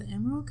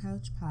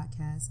Emerald Couch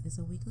Podcast is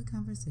a weekly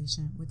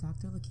conversation with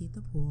Dr.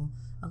 Lakeitha Poole,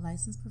 a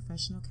licensed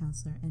professional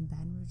counselor in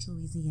Baton Rouge,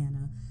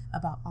 Louisiana,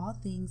 about all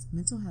things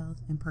mental health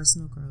and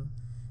personal growth.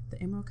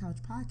 The Emerald Couch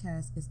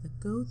Podcast is the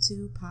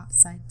go-to pop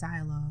psych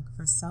dialogue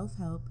for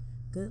self-help,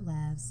 good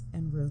laughs,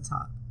 and real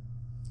talk.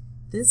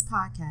 This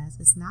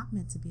podcast is not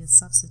meant to be a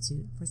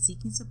substitute for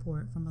seeking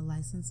support from a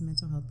licensed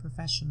mental health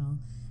professional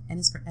and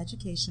is for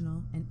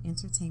educational and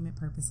entertainment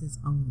purposes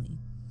only.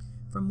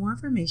 For more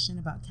information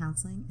about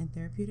counseling and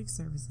therapeutic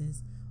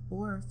services,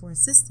 or for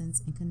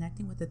assistance in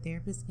connecting with a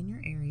therapist in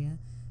your area,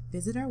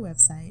 visit our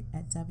website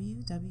at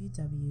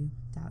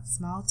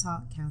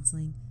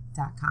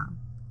www.smalltalkcounseling.com.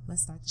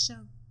 Let's start the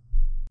show.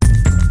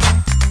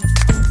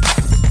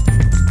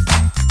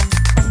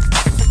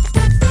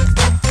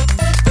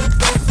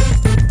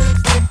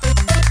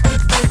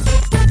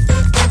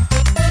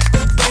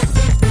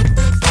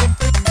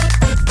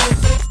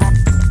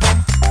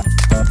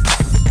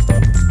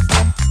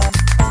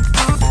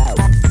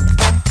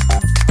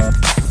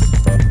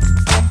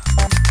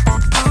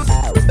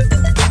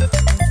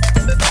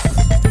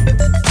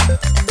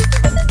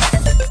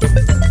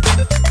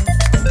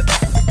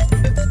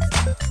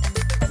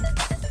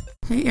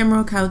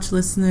 Emerald Couch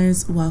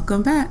listeners,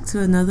 welcome back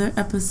to another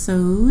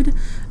episode.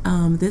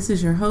 This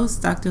is your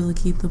host, Dr.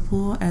 Lakeitha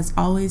Poole. As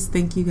always,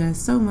 thank you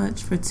guys so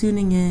much for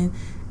tuning in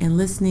and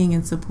listening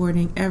and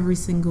supporting every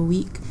single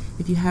week.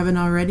 If you haven't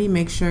already,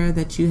 make sure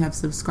that you have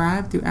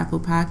subscribed through Apple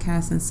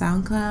Podcasts and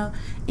SoundCloud,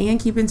 and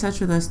keep in touch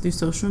with us through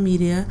social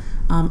media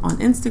on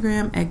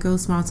Instagram at Go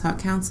Small Talk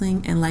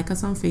Counseling, and like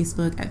us on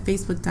Facebook at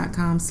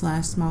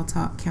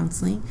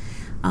facebook.com/smalltalkcounseling.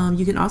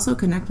 You can also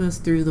connect with us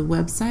through the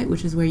website,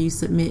 which is where you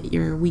submit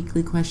your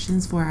weekly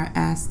questions for our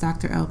Ask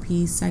Dr.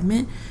 LP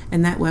segment,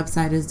 and that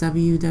website is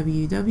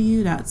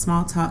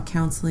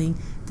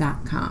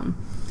www.smalltalkcounseling.com.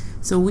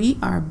 So we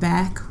are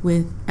back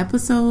with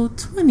episode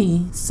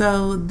 20.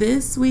 So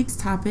this week's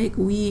topic,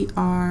 we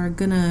are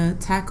going to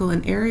tackle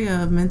an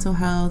area of mental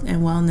health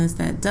and wellness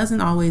that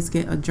doesn't always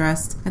get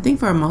addressed, I think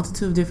for a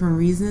multitude of different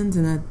reasons,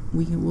 and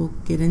we will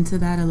get into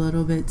that a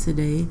little bit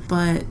today.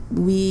 But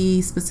we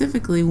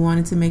specifically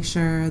wanted to make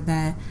sure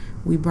that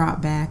we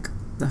brought back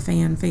the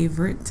fan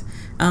favorite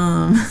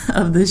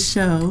of the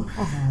show,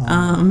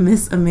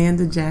 Miss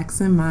Amanda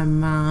Jackson, my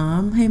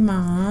mom. Hey,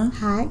 Mom.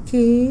 Hi,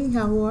 Key.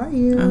 How are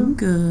you? I'm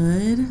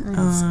good.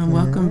 Good.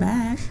 Welcome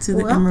back to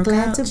the Emerald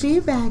Couch. Glad to be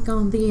back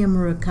on the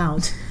Emerald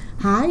Couch.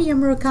 Hi,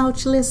 Emerald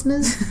Couch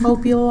listeners.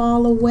 Hope you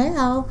all are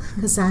well,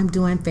 because I'm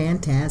doing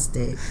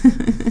fantastic.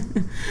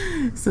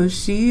 So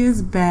she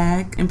is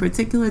back, in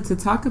particular, to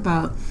talk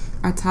about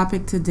our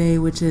topic today,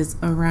 which is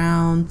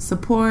around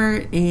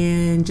support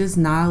and just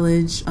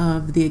knowledge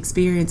of the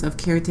experience of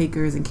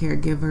caretakers and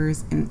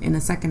caregivers. And in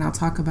a second, I'll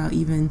talk about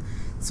even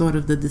sort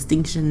of the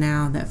distinction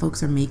now that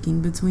folks are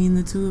making between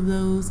the two of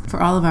those. For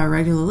all of our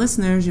regular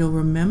listeners, you'll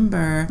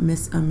remember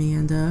Miss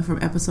Amanda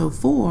from episode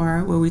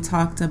 4, where we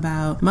talked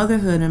about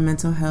motherhood and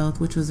mental health,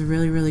 which was a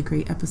really, really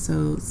great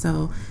episode.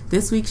 So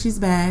this week she's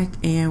back,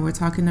 and we're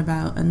talking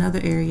about another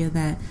area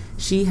that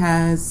she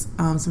has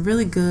some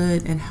really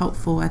good and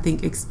helpful, I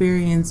think,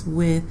 experience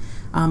with,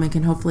 and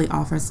can hopefully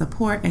offer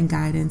support and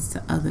guidance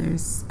to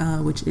others,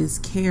 which is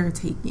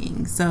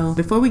caretaking. So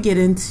before we get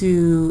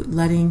into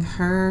letting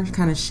her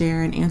kind of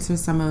share and answer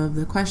some of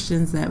the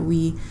questions that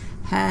we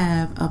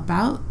have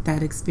about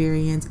that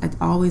experience, I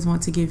always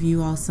want to give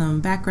you all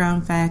some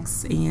background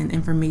facts and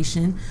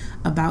information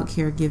about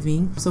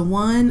caregiving. So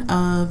one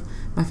of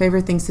my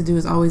favorite things to do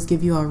is always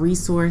give you all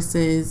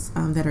resources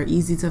that are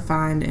easy to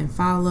find and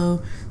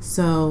follow.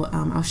 So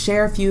I'll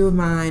share a few of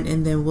mine,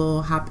 and then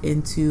we'll hop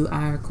into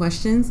our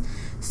questions.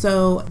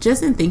 So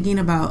just in thinking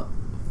about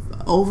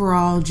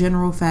overall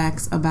general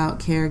facts about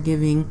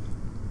caregiving,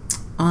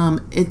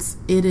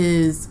 it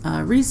is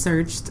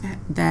researched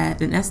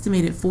that an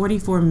estimated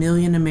 44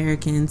 million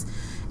Americans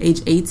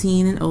age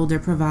 18 and older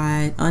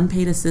provide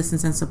unpaid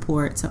assistance and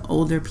support to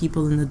older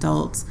people and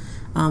adults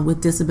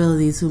with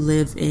disabilities who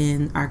live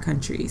in our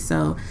country.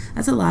 So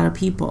that's a lot of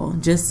people.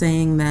 Just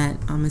saying that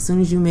as soon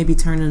as you maybe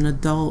turn an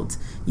adult,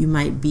 you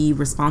might be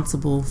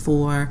responsible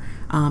for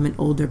an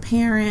older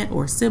parent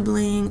or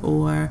sibling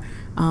or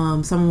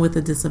someone with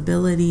a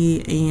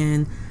disability.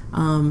 And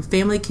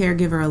Family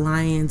Caregiver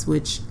Alliance,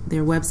 which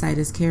their website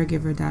is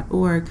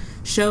caregiver.org,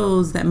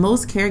 shows that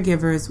most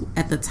caregivers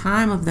at the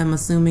time of them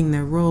assuming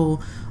their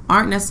role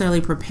aren't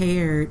necessarily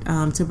prepared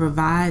to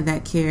provide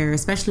that care,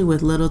 especially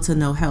with little to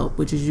no help,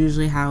 which is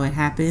usually how it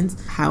happens.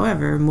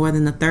 However, more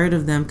than a third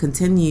of them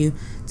continue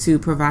to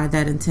provide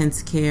that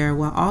intense care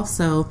while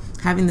also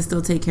having to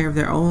still take care of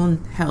their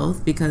own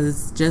health,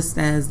 because just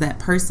as that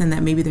person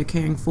that maybe they're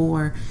caring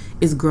for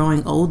is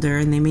growing older,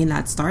 and they may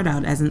not start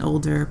out as an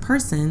older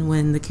person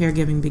when the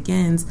caregiving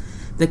begins,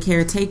 the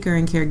caretaker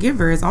and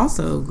caregiver is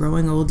also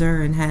growing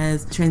older and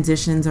has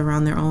transitions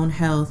around their own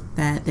health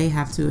that they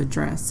have to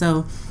address.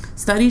 So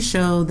studies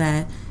show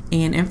that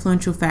an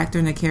influential factor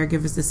in a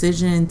caregiver's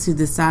decision to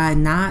decide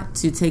not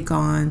to take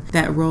on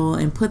that role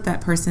and put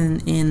that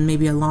person in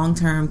maybe a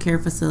long-term care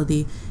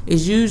facility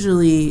is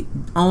usually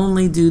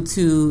only due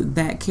to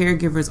that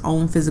caregiver's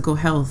own physical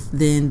health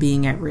then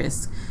being at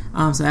risk.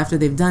 So after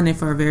they've done it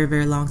for a very,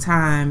 very long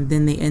time,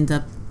 then they end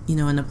up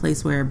in a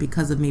place where,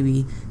 because of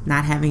maybe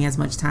not having as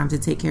much time to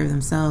take care of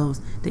themselves,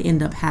 they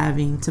end up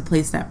having to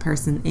place that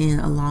person in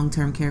a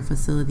long-term care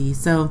facility.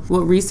 So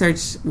what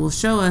research will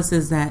show us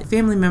is that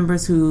family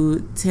members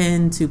who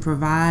tend to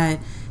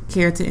provide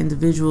care to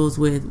individuals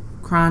with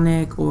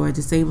chronic or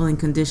disabling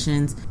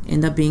conditions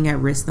end up being at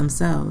risk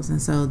themselves.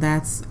 And so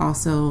that's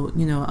also,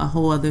 a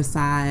whole other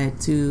side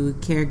to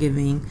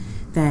caregiving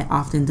that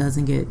often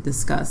doesn't get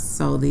discussed.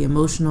 So the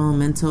emotional,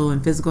 mental,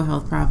 and physical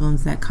health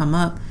problems that come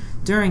up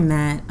during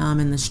that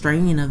and the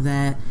strain of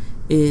that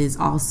is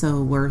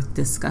also worth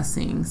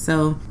discussing.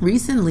 So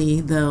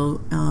recently, though,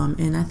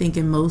 and I think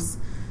in most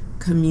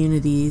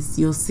communities,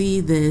 you'll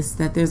see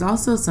that there's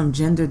also some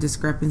gender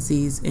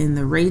discrepancies in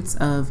the rates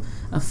of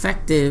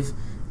effective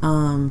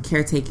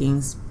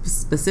caretaking,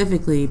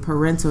 specifically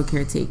parental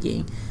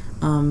caretaking.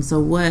 So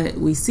what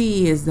we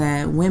see is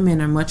that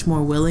women are much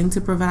more willing to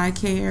provide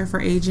care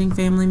for aging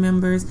family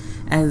members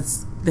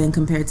than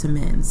compared to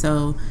men.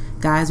 So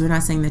guys, we're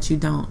not saying that you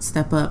don't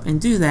step up and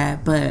do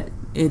that, but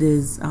it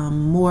is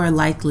more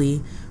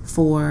likely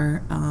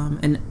for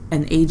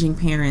an aging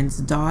parent's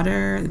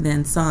daughter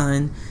than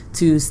son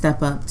to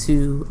step up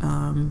to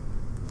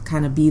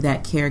kind of be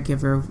that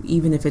caregiver,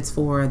 even if it's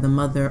for the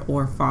mother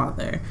or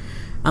father.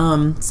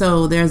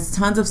 So there's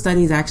tons of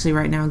studies actually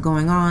right now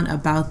going on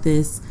about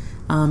this.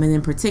 And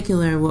in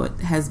particular,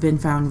 what has been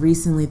found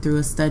recently through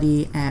a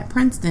study at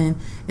Princeton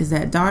is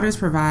that daughters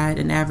provide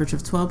an average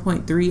of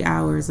 12.3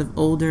 hours of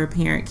older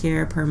parent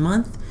care per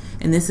month.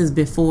 And this is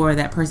before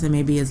that person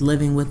maybe is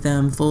living with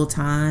them full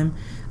time,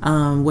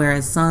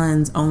 whereas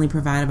sons only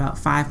provide about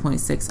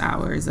 5.6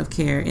 hours of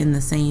care in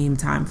the same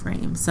time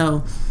frame.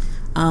 So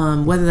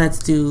whether that's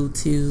due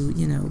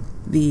to,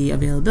 the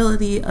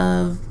availability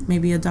of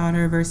maybe a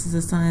daughter versus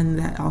a son,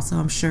 that also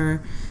I'm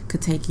sure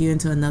could take you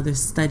into another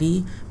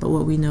study. But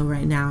what we know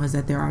right now is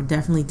that there are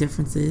definitely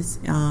differences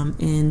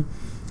in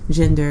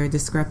gender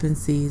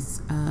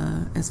discrepancies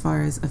as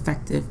far as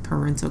effective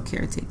parental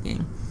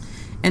caretaking.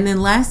 And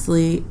then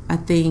lastly, I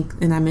think,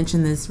 and I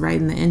mentioned this right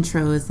in the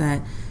intro, is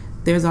that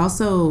there's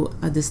also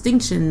a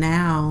distinction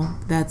now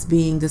that's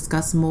being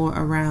discussed more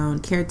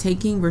around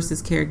caretaking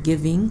versus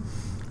caregiving.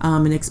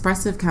 And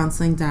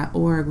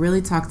expressivecounseling.org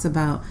really talks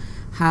about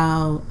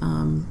how,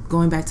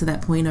 going back to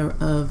that point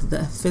of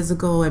the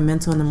physical and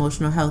mental and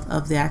emotional health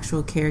of the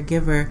actual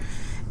caregiver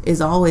is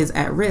always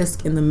at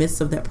risk in the midst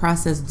of that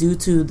process due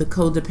to the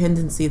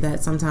codependency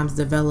that sometimes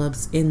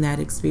develops in that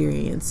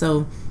experience.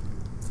 So,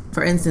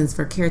 for instance,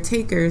 for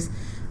caretakers,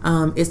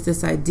 it's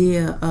this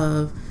idea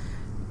of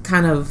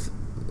kind of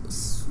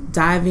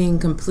diving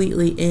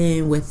completely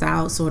in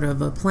without sort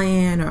of a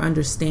plan or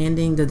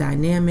understanding the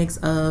dynamics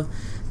of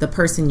the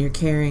person you're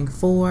caring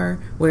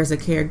for, whereas a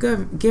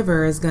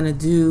caregiver is going to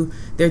do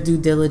their due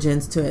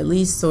diligence to at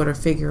least sort of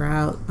figure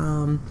out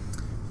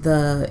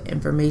the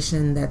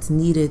information that's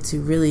needed to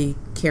really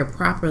care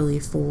properly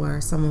for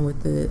someone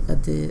with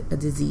a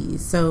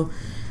disease. So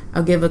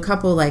I'll give a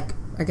couple,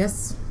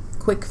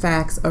 quick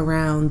facts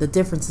around the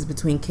differences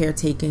between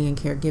caretaking and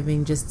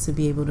caregiving, just to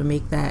be able to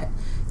make that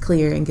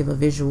clear and give a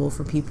visual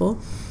for people.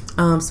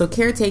 So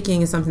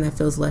caretaking is something that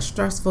feels less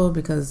stressful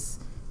because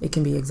it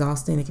can be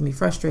exhausting, it can be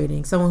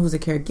frustrating. Someone who's a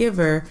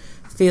caregiver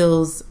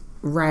feels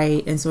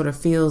right and sort of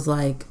feels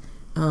like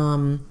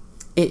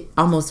it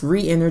almost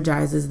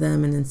re-energizes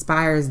them and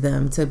inspires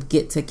them to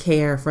get to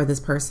care for this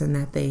person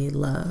that they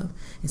love.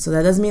 And so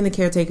that doesn't mean the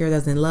caretaker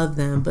doesn't love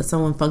them, but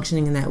someone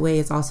functioning in that way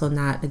is also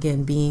not,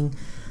 again, being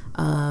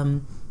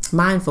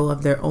mindful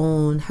of their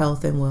own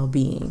health and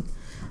well-being.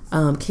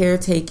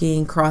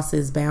 Caretaking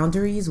crosses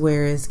boundaries,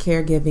 whereas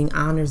caregiving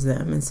honors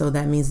them. And so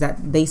that means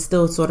that they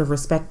still sort of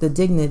respect the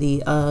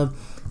dignity of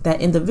that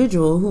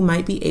individual who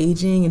might be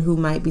aging and who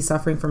might be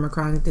suffering from a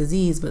chronic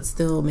disease, but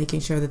still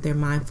making sure that they're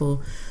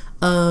mindful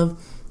of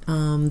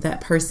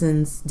that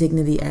person's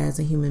dignity as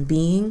a human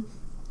being.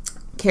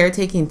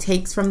 Caretaking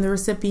takes from the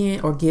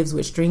recipient or gives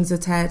with strings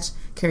attached.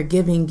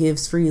 Caregiving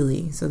gives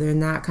freely. So they're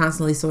not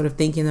constantly sort of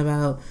thinking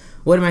about,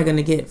 what am I going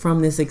to get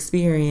from this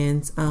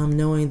experience,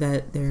 knowing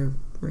that there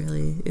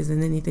really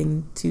isn't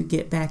anything to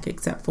get back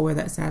except for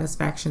that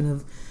satisfaction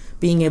of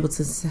being able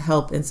to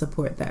help and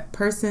support that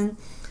person.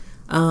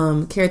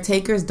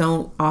 Caretakers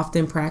don't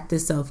often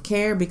practice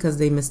self-care because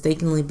they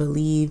mistakenly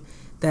believe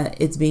that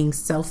it's being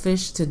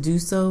selfish to do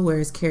so,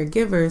 whereas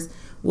caregivers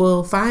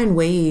will find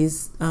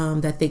ways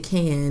that they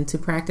can to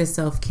practice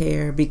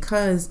self-care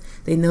because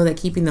they know that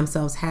keeping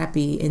themselves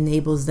happy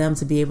enables them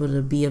to be able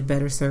to be of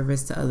better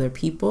service to other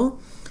people.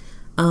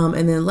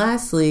 And then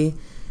lastly,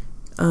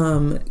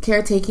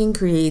 caretaking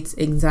creates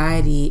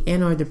anxiety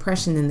and or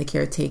depression in the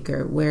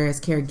caretaker,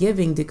 whereas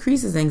caregiving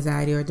decreases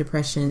anxiety or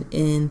depression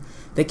in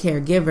the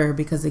caregiver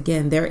because,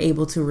 again, they're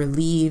able to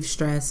relieve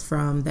stress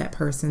from that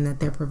person that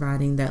they're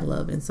providing that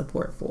love and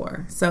support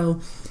for. So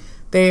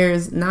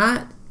there's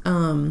not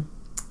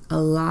a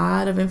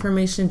lot of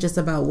information just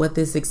about what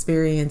this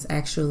experience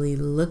actually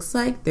looks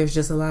like. There's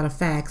just a lot of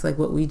facts like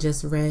what we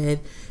just read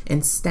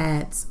and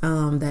stats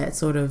that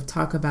sort of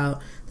talk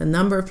about the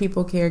number of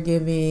people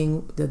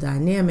caregiving, the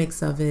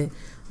dynamics of it,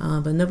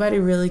 but nobody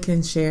really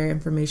can share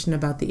information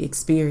about the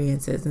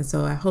experiences. And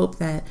so I hope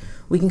that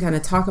we can kind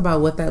of talk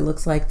about what that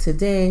looks like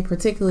today,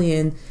 particularly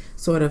in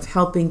sort of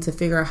helping to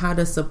figure out how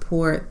to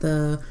support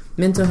the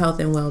mental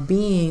health and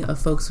well-being of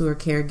folks who are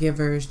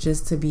caregivers,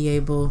 just to be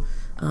able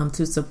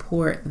to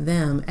support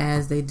them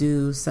as they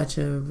do such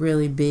a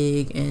really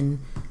big and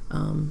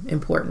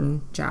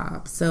important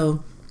job.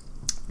 So,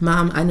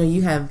 Mom, I know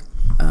you have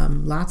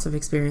lots of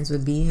experience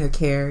with being a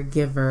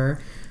caregiver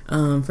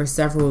for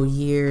several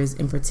years,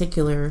 in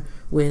particular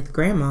with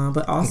grandma,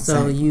 but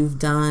also you've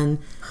done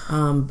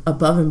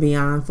above and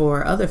beyond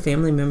for other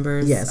family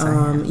members. Yes, I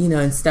have.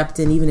 And stepped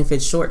in, even if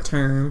it's short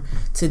term,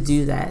 to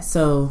do that.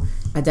 So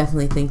I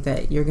definitely think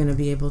that you're going to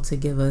be able to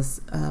give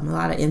us a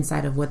lot of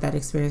insight of what that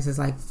experience is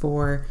like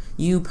for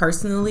you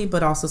personally,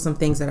 but also some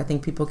things that I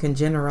think people can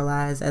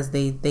generalize as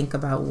they think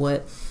about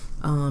what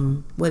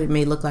it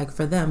may look like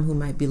for them who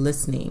might be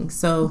listening.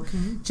 So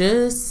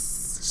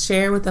just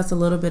share with us a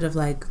little bit of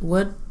like,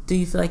 what do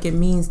you feel like it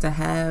means to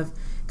have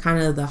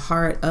kind of the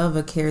heart of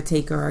a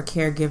caretaker or a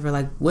caregiver?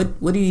 Like,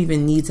 what do you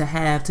even need to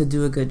have to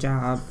do a good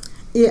job?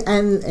 Yeah,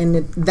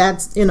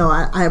 that's,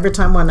 I every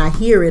time when I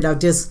hear it, I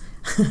just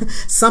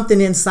something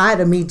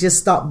inside of me just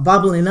start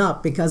bubbling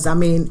up, because I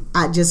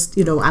just,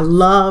 I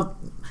love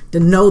to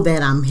know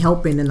that I'm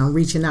helping and I'm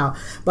reaching out.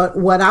 But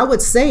what I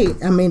would say,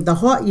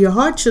 your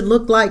heart should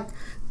look like,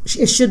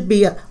 it should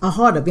be a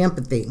heart of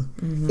empathy.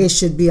 It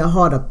should be a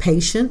heart of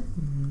patience.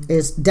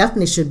 It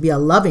definitely should be a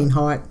loving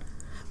heart,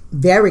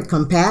 very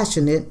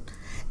compassionate.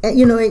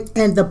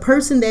 And the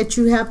person that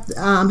you have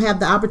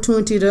the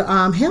opportunity to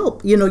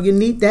help,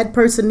 that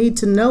person need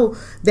to know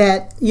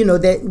that,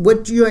 that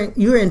what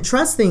you're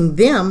entrusting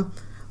them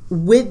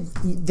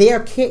with their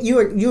care,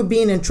 you're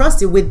being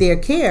entrusted with their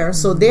care.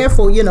 So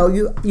therefore,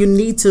 you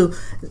need to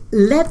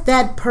let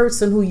that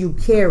person who you're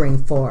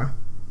caring for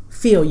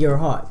feel your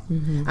heart.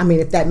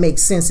 If that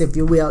makes sense, if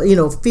you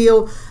will,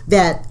 feel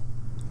that,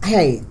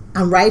 hey,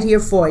 I'm right here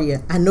for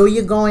you. I know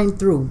you're going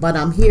through, but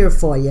I'm here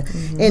for you.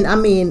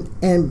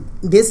 And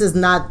this is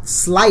not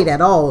slight at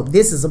all.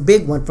 This is a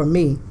big one for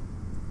me.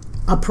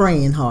 A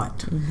praying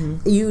heart.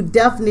 You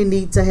definitely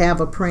need to have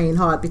a praying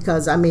heart,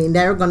 because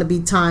there are going to be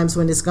times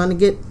when it's going to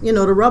get, the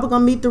rubber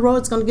going to meet the road.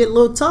 It's going to get a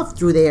little tough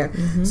through there.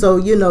 So,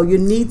 you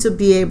need to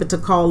be able to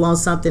call on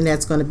something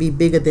that's going to be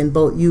bigger than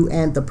both you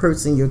and the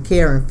person you're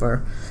caring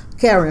for.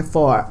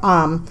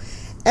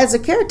 As a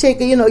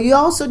caretaker, you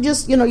also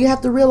just, you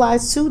have to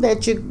realize too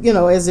that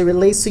as it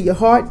relates to your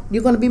heart,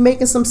 you're going to be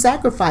making some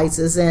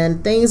sacrifices,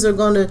 and things are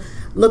going to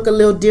look a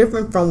little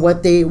different from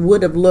what they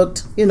would have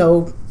looked,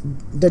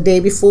 the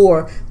day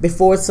before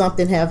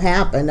something have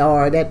happened,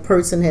 or that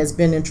person has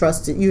been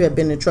entrusted, you have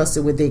been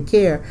entrusted with their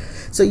care.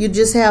 So you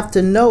just have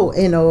to know,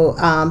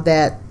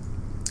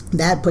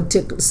 that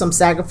particular, some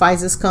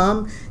sacrifices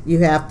come. You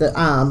have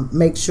to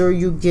make sure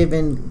you're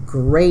giving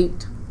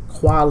great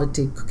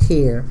quality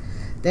care.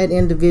 That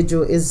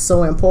individual is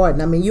so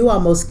important. You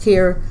almost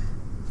care.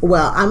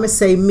 Well, I'm going to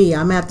say me.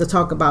 I'm going to have to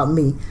talk about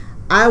me.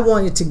 I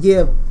wanted to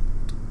give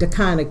the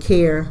kind of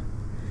care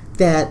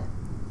that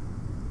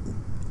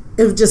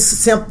it was just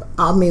simple.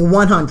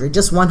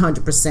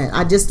 100%.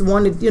 I just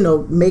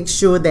wanted, make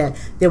sure that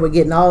they were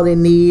getting all they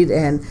need,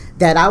 and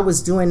that I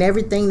was doing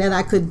everything that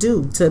I could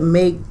do to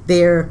make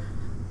their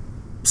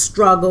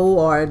struggle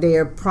or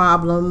their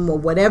problem or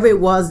whatever it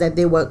was that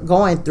they were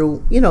going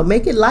through,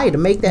 make it lighter,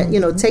 make that,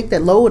 take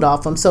that load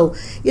off them. So,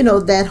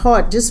 that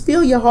heart, just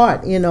feel your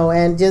heart,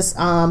 and just,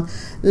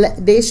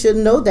 they should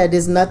know that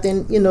there's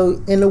nothing, in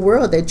the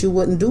world that you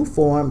wouldn't do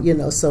for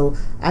them, so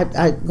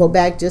I go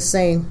back just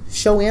saying,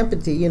 show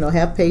empathy,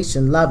 have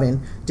patience,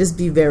 loving, just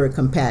be very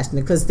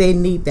compassionate, because they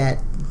need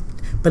that.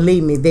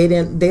 Believe me, they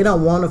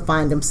don't want to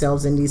find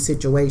themselves in these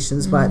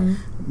situations, but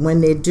when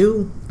they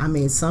do,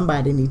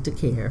 somebody need to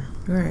care.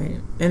 Right.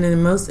 And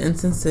in most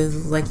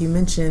instances, like you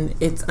mentioned,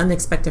 it's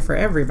unexpected for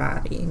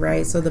everybody,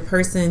 right? So the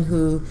person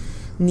who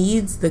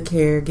needs the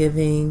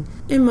caregiving,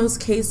 in most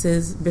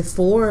cases,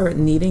 before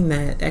needing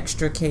that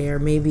extra care,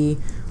 maybe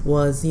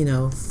was,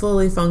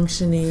 fully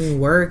functioning,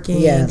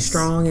 working,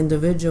 strong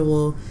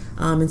individual.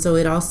 And so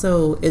it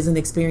also is an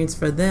experience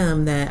for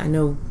them that I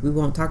know we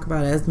won't talk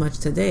about as much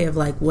today, of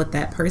like what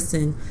that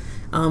person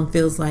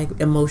feels like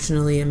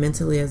emotionally and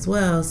mentally as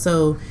well.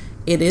 So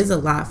it is a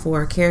lot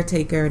for a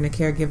caretaker and a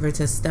caregiver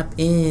to step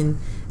in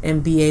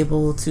and be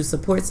able to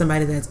support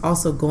somebody that's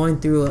also going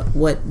through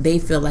what they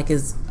feel like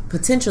is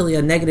potentially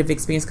a negative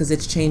experience, because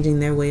it's changing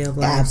their way of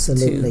life.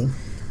 Absolutely.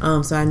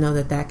 Too. So I know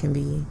that can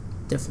be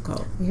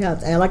difficult. Yeah,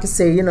 and like I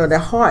say, the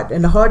heart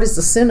is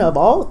the center of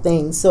all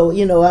things. So,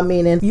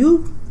 and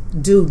you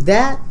do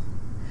that,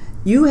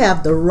 you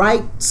have the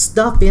right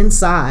stuff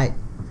inside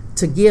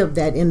to give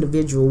that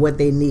individual what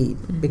they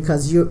need,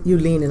 because you're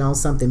leaning on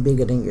something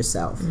bigger than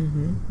yourself.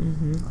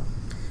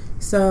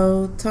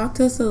 So talk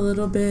to us a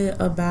little bit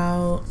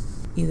about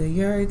either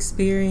your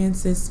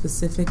experiences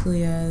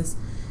specifically as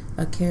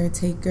a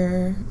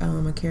caretaker, a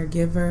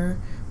caregiver.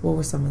 What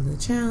were some of the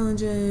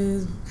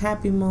challenges,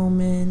 happy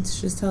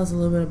moments? Just tell us a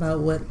little bit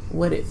about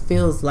what it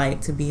feels like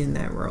to be in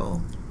that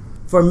role.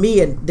 For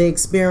me, the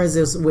experience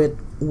is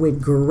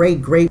with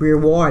great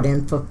reward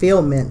and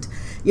fulfillment.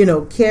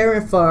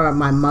 Caring for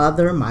my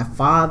mother, my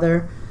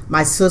father,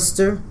 my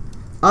sister,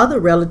 other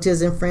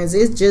relatives and friends,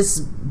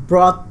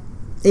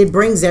 it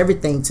brings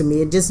everything to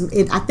me.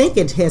 I think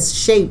it has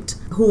shaped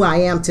who I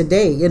am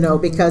today,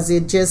 because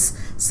it just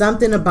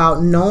something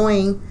about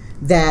knowing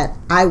that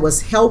I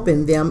was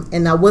helping them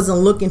and I wasn't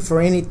looking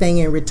for anything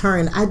in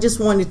return. I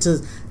just wanted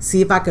to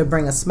see if I could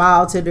bring a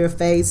smile to their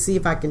face, see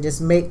if I can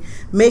just make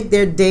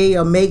their day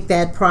or make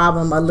that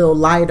problem a little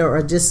lighter,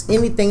 or just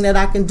anything that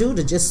I can do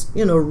to just,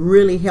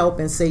 really help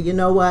and say, you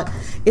know what,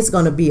 it's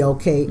going to be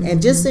okay.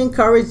 And just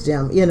encourage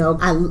them.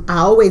 I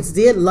always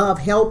did love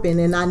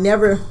helping, and I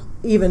never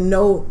even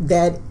know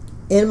that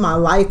in my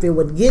life it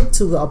would get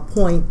to a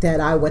point that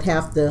I would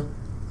have to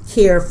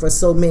care for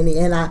so many.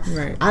 And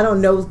I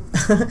don't know,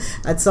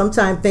 I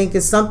sometimes think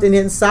it's something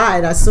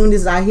inside. As soon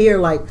as I hear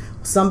like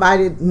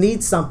somebody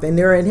needs something,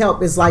 they're in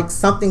help, it's like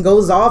something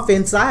goes off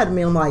inside of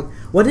me. I'm like,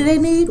 what do they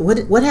need?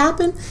 What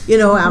happened?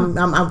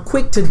 I'm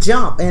quick to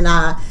jump. And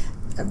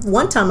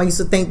one time I used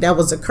to think that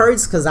was a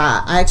curse, because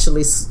I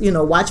actually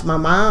watched my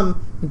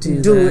mom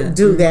do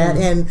that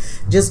and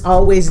just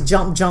always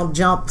jump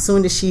as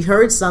soon as she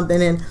heard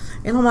something.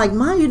 And I'm like,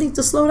 Mom, you need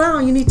to slow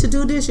down. You need to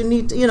do this. You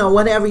need to,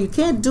 whatever. You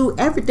can't do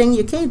everything.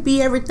 You can't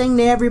be everything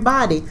to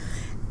everybody.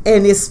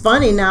 And it's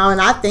funny now,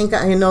 and I think,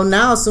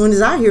 now as soon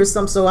as I hear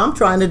something, so I'm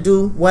trying to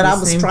do what I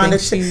was trying to,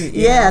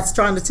 it's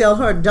trying to tell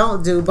her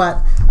don't do.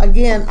 But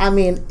again,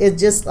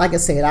 it's just, like I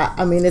said,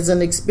 it's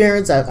an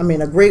experience.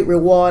 A great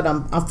reward.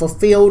 I'm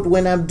fulfilled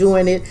when I'm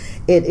doing it.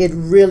 It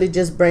really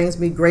just brings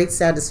me great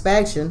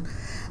satisfaction.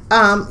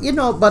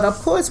 But of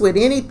course, with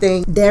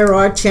anything, there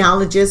are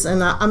challenges,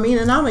 and I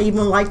don't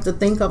even like to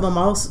think of them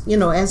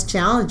as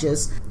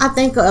challenges. I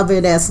think of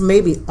it as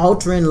maybe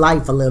altering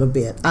life a little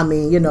bit.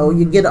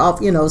 You get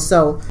off,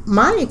 so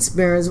my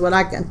experience, what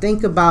I can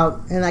think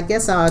about, and I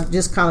guess I'll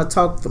just kind of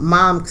talk for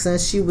Mom,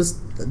 since she was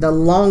the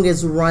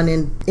longest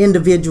running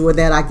individual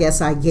that I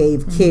guess I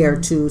gave care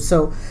to.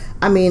 So,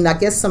 I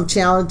guess some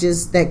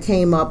challenges that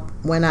came up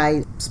when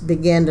I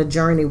began the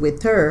journey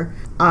with her.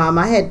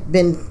 I had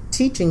been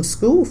teaching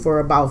school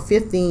for about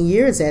 15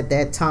 years at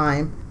that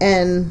time,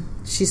 and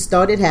she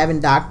started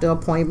having doctor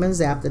appointments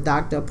after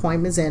doctor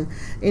appointments. And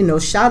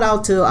shout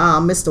out to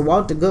Mr.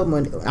 Walter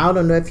Goodman. I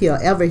don't know if he'll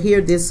ever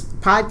hear this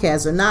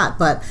podcast or not,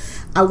 but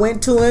I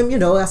went to him.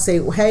 I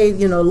say, hey,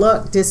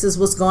 look, this is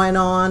what's going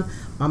on.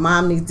 My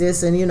mom needs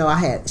this,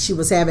 and she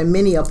was having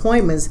many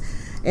appointments.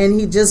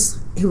 And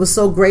he was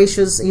so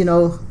gracious,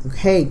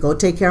 hey, go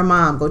take care of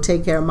Mom, go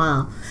take care of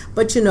Mom.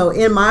 But,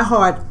 in my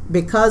heart,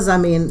 because,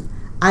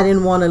 I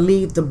didn't want to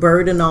leave the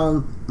burden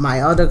on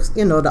my other,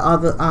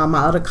 my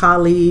other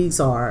colleagues,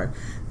 or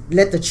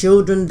let the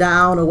children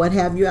down or what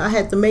have you. I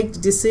had to make the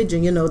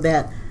decision,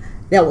 that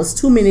was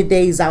too many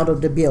days out of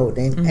the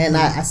building. And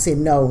I said,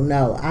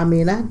 no.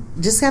 I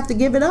just have to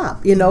give it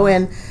up,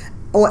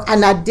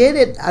 and I did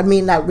it. I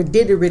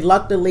did it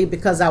reluctantly,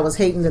 because I was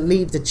hating to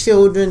leave the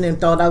children and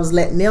thought I was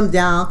letting them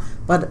down,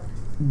 but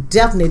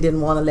definitely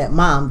didn't want to let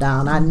Mom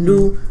down. I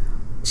knew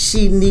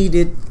she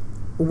needed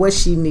what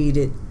she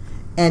needed,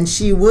 and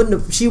she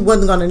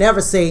wasn't going to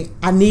never say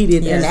I need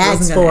it and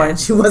ask for it.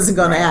 She wasn't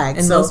going to ask,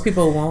 and most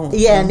people won't.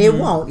 Yeah, and they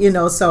won't.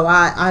 So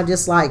I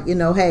just like,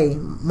 hey,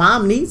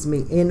 Mom needs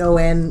me.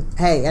 And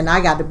hey, and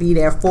I got to be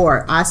there for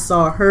her. I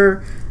saw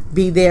her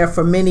be there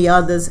for many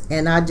others,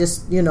 and I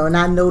just, and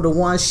I know the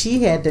ones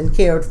she had been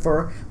cared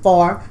for,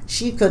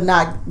 they could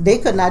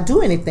not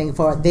do anything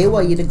for her. They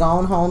were either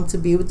gone home to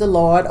be with the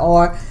Lord,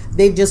 or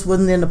they just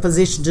wasn't in a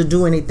position to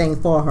do anything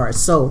for her.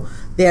 So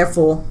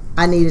therefore,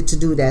 I needed to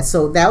do that.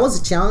 So that was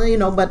a challenge,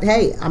 but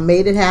hey, I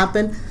made it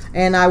happen,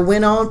 and I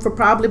went on for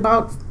probably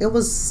it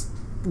was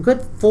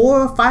good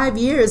 4 or 5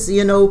 years,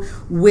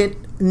 with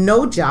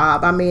no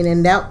job.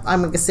 And that,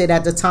 I'm gonna say,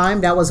 at the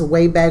time, that was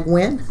way back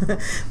when,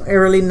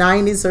 early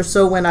 90s or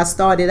so, when I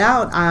started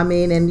out.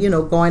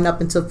 And going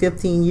up until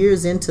 15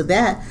 years into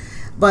that.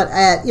 But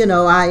I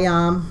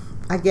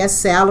guess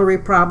salary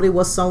probably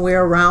was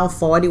somewhere around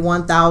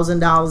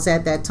 $41,000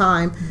 at that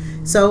time.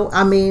 So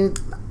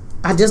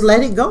I just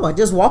let it go. I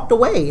just walked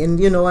away, and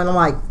and I'm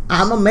like,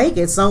 I'm gonna make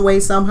it some way,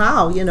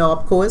 somehow.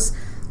 Of course,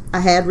 I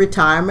had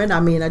retirement.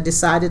 I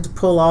decided to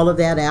pull all of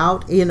that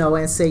out,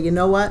 and say, you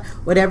know what,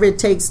 whatever it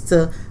takes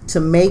to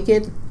make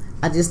it,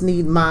 I just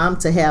need Mom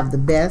to have the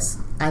best,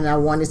 and I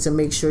wanted to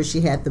make sure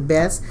she had the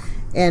best.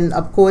 And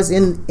of course,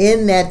 in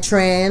that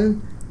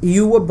trend,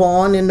 you were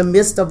born in the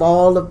midst of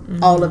all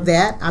of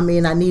that.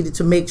 I needed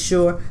to make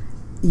sure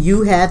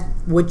you had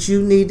what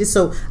you needed,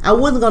 so I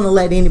wasn't going to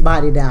let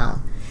anybody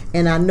down.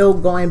 And I know,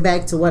 going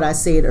back to what I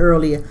said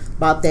earlier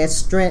about that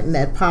strength and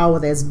that power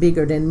that's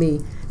bigger than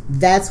me,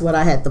 that's what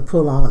I had to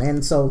pull on.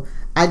 And so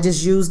I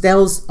just use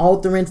those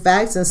altering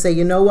facts and say,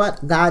 you know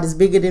what, God is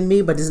bigger than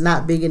me, but it's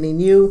not bigger than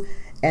you.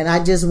 And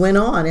I just went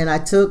on and I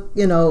took,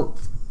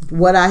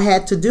 what I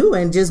had to do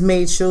and just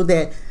made sure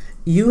that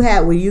you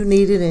had what you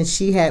needed and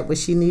she had what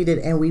she needed,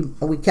 and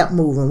we kept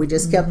moving. We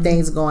just kept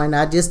things going.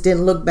 I just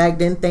didn't look back,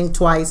 didn't think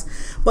twice.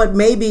 But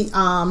maybe,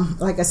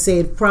 like I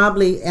said,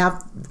 probably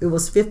after it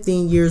was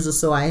 15 years or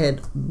so I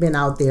had been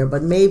out there,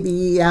 but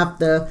maybe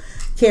after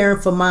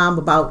caring for Mom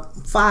about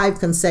 5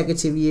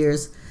 consecutive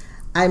years,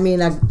 I mean,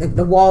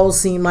 the walls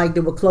seemed like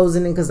they were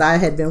closing in because I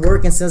had been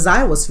working since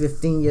I was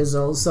 15 years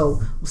old.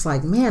 So it was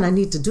like, man, I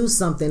need to do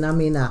something. I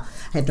mean, I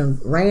had to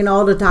arrange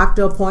all the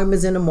doctor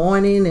appointments in the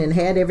morning and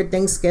had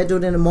everything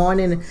scheduled in the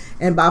morning.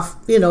 And by,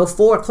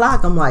 4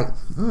 o'clock, I'm like,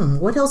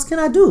 what else can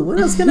I do? What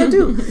else can I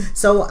do?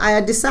 So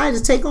I decided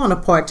to take on a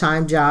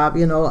part-time job,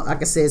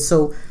 like I said.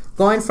 So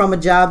going from a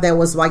job that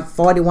was like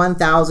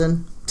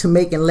 $41,000 to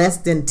making less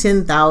than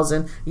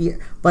 $10,000 a year.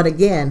 But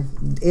again,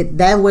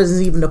 that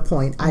wasn't even the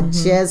point. I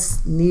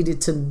just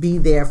needed to be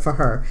there for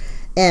her.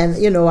 And,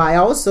 I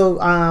also,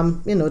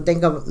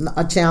 think of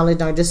a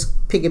challenge. I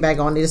just piggyback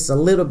on this a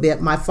little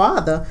bit. My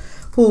father,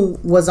 who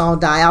was on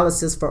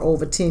dialysis for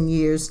over 10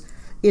 years,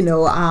 he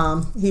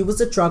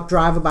was a truck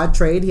driver by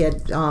trade. He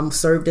had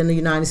served in the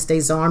United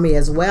States Army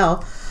as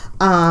well.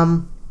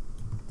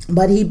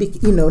 But he,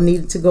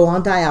 needed to go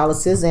on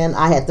dialysis, and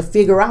I had to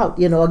figure out,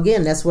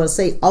 again, that's what I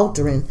say,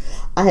 altering.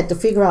 I had to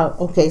figure out,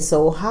 okay,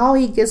 so how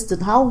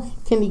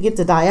can he get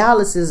to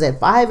dialysis at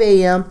 5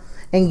 a.m.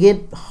 and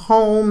get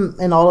home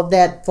and all of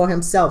that for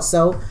himself?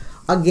 So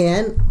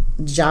again,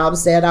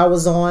 jobs that I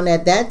was on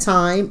at that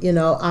time,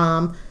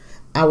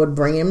 I would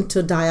bring him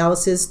to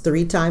dialysis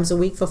 3 times a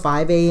week for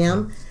 5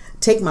 a.m.,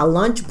 take my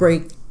lunch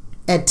break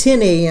at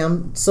 10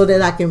 a.m. so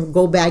that I can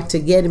go back to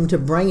get him, to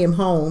bring him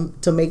home,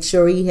 to make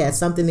sure he had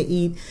something to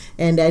eat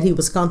and that he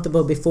was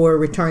comfortable before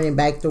returning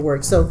back to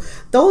work. So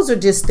those are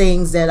just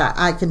things that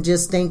I can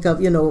just think of,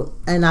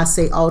 and I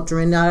say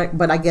altering,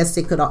 but I guess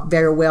it could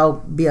very well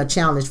be a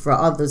challenge for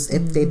others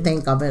if they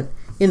think of it,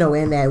 in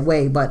that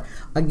way. But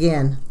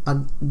again,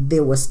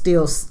 it's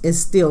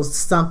still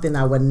something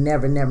I would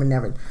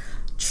never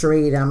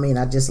trade. I mean,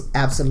 I just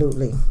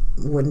absolutely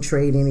wouldn't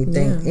trade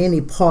anything,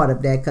 any part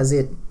of that, because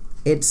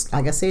it's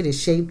like I said, it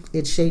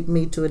shaped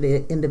me to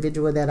the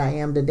individual that I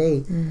am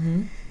today.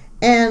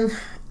 And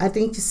I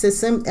think it's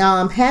some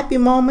happy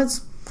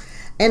moments,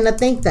 and I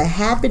think the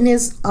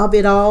happiness of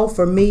it all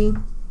for me,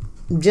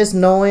 just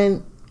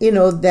knowing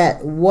that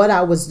what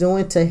I was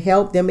doing to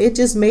help them, it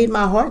just made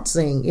my heart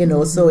sing.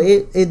 So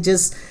it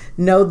just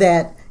know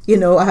that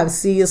I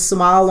see a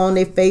smile on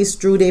their face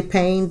through their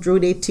pain,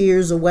 through their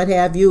tears or what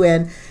have you.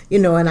 And,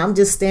 and I'm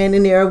just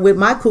standing there with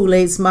my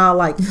Kool-Aid smile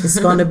like, it's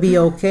going to be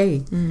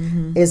okay.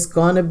 It's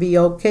going to be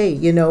okay,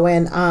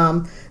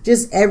 and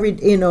just every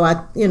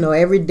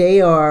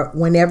day or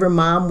whenever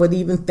Mom would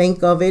even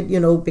think of it,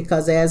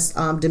 because as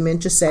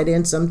dementia set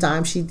in,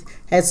 sometimes she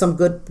had some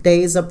good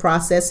days of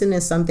processing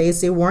and some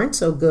days they weren't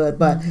so good.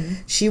 But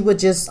she would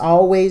just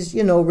always,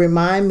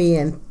 remind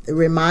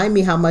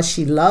me how much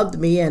she loved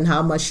me and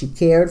how much she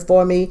cared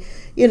for me,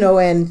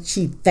 and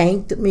she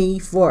thanked me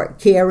for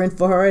caring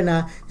for her. And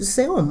I just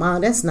say, oh,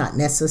 Mom, that's not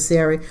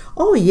necessary.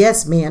 Oh,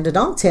 yes, Manda,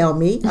 don't tell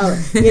me.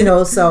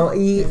 So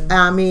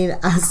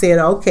I said,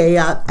 okay,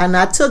 and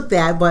I took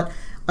that. But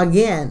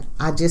again,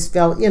 I just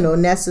felt,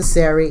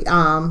 necessary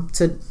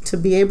to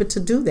be able to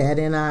do that.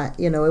 And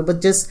it was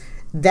just,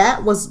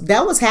 that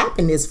was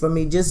happiness for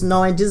me, just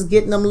knowing, just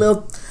getting the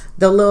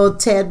little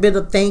tad bit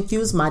of thank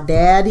yous. My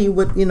dad, he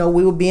would, we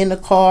would be in the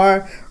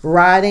car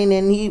riding,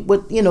 and he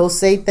would,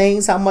 say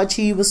things,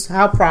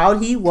 how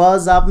proud he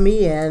was of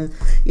me. And,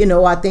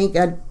 I think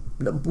at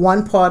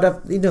one part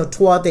of,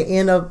 toward the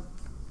end of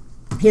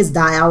his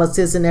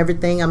dialysis and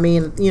everything, I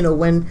mean,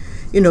 when,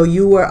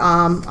 you were,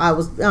 I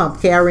was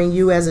carrying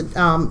you as a,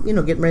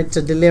 getting ready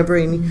to deliver,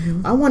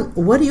 and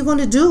what are you going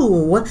to do?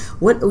 What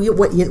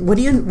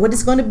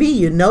is going to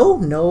be?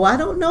 No, I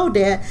don't know,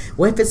 Dad.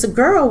 Well, if it's a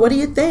girl, what do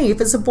you think? If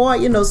it's a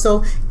boy,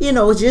 so,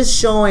 just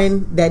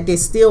showing that they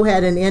still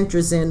had an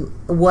interest in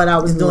what I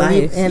was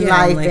doing in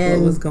life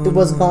and what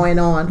was going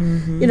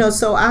on.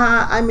 So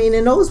I mean,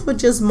 and those were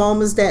just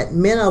moments that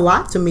meant a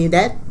lot to me.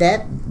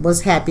 That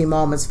was happy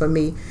moments for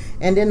me.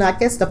 And then I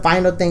guess the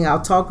final thing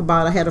I'll talk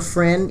about, I had a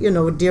friend,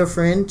 a dear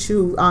friend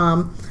who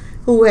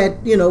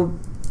had,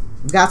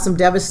 got some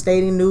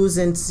devastating news,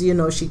 and,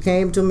 she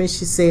came to me,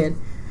 she said,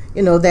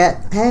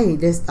 that, hey,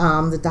 this,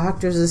 the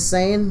doctors are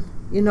saying,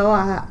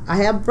 I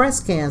have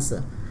breast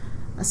cancer.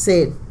 I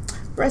said,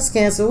 breast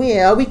cancer,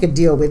 we could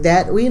deal with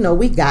that.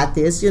 We got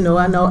this,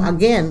 I know,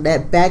 again,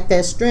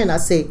 that strength. I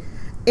say,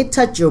 it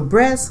touched your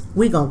breast,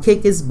 we gonna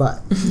kick his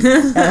butt.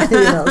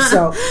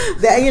 So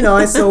that,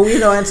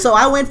 and so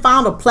I went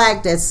found a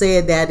plaque that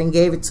said that and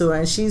gave it to her,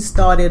 and she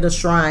started a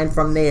shrine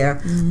from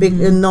there,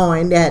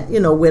 knowing that,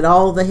 with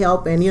all the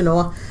help, and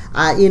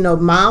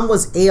Mom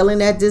was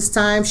ailing at this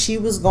time. She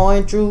was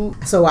going through,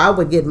 so I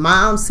would get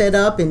mom set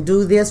up and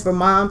do this for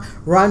mom,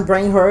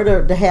 bring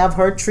her to have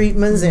her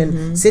treatments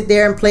and sit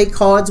there and play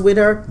cards with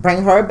her,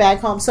 bring her back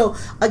home. So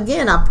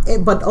again,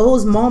 but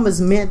those moments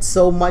meant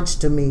so much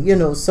to me,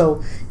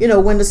 so,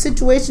 when the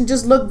situation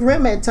just looked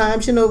grim at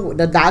times,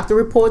 the doctor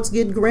reports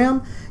get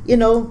grim,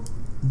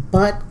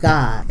 but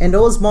God. And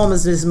those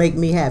moments just make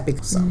me happy.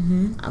 So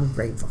I'm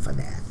grateful for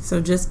that.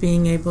 So just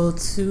being able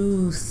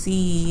to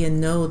see and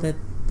know that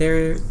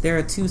there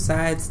are two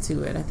sides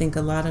to it. I think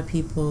a lot of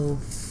people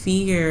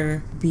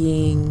fear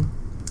being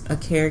a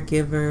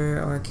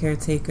caregiver or a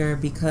caretaker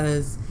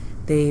because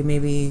they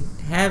maybe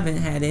haven't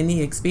had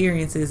any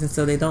experiences, and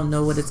so they don't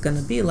know what it's going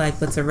to be like.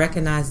 But to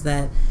recognize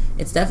that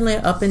it's definitely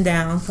an up and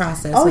down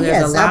process. Oh, so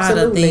there's yes, a lot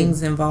absolutely. of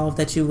things involved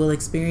that you will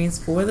experience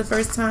for the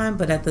first time,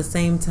 but at the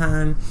same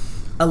time,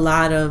 a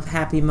lot of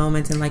happy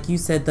moments. And like you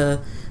said,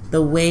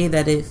 the way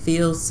that it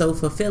feels so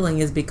fulfilling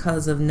is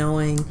because of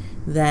knowing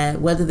that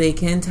whether they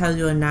can tell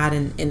you or not,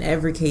 in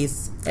every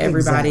case,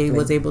 everybody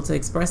was able to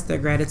express their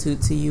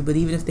gratitude to you. But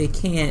even if they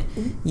can't,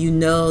 you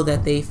know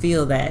that they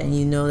feel that, and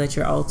you know that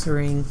you're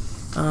altering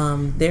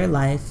their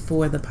life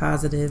for the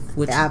positive,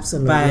 which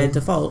by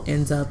default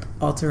ends up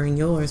altering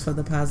yours for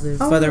the positive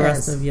for the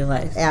rest of your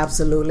life.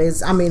 Absolutely.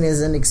 It's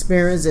an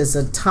experience. It's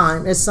a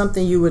time. It's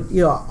something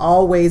you'll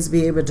always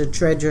be able to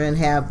treasure and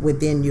have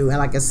within you. And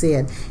like I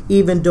said,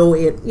 even though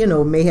it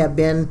may have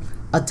been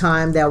a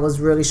time that was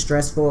really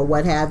stressful or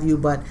what have you,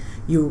 but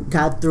you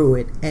got through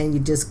it and you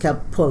just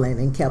kept pulling,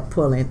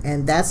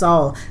 and that's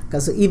all.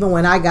 Because even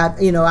when I got,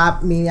 I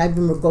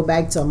even go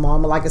back to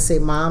mom. Like I say,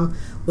 mom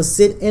was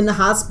sit in the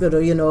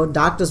hospital.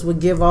 Doctors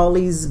would give all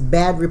these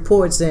bad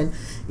reports, and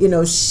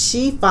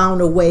she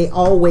found a way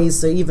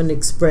always to even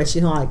express,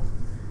 like,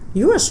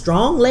 you're a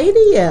strong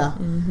lady, yeah.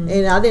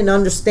 And I didn't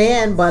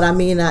understand, but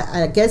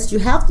I guess you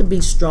have to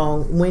be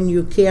strong when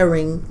you're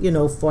caring,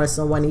 for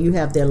someone, and you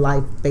have their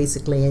life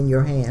basically in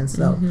your hands.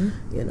 So,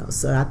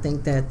 so I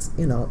think that's,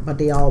 but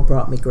they all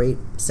brought me great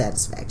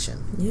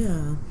satisfaction.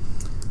 Yeah.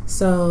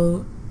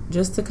 So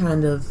just to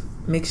kind of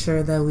make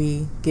sure that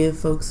we give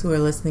folks who are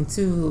listening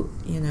to,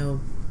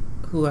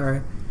 who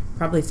are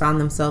probably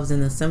found themselves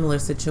in a similar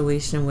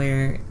situation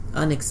where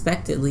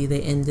unexpectedly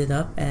they ended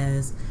up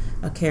as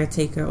a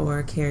caretaker or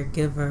a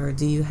caregiver,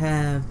 do you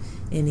have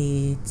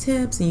any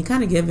tips? And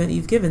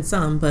you've given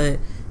some, but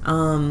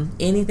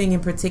anything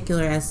in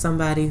particular as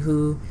somebody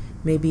who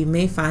maybe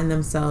may find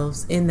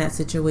themselves in that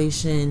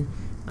situation,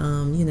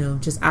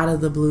 just out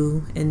of the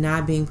blue and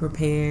not being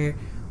prepared.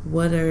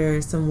 What are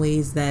some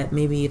ways that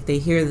maybe if they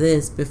hear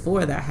this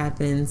before that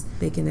happens,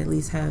 they can at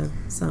least have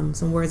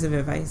some words of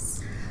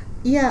advice?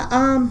 Yeah,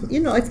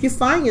 if you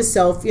find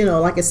yourself,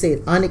 like I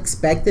said,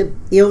 unexpected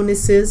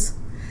illnesses,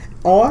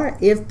 or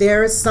if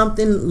there is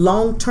something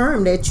long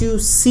term that you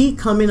see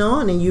coming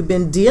on and you've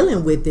been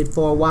dealing with it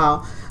for a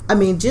while.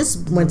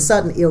 Just when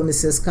sudden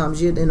illnesses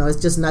comes,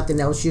 it's just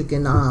nothing else you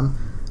can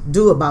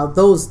do about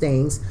those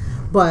things.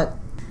 But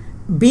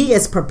be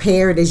as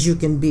prepared as you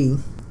can be.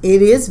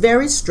 It is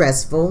very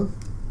stressful,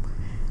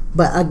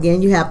 but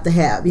again, you have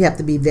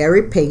to be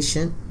very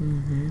patient.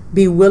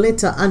 Be willing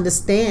to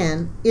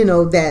understand,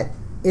 that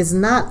it's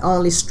not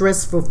only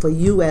stressful for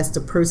you as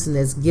the person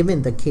that's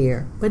giving the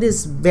care, but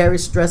it's very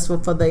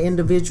stressful for the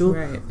individual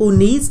who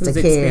needs the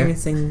care,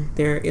 experiencing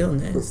their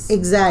illness.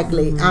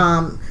 Exactly.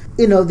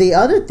 The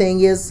other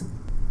thing is,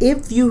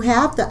 if you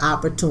have the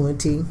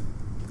opportunity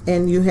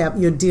and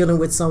you're dealing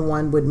with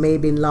someone with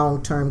maybe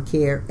long-term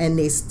care and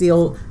they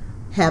still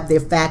have their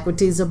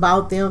faculties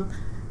about them,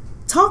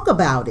 talk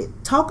about it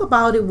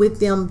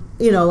with them,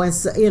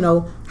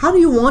 and how do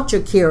you want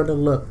your care to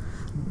look?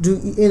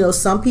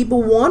 Some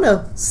people want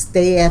to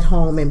stay at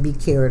home and be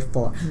cared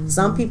for.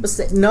 Some people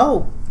say,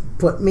 no,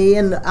 put me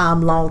in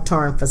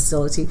long-term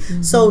facility.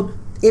 So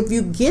if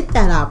you get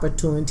that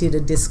opportunity to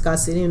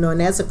discuss it,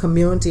 and as a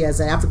community, as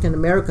an African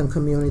American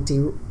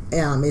community,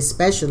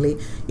 especially,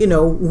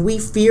 we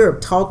fear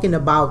talking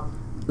about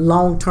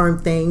long-term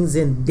things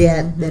and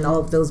death and all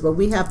of those, but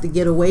we have to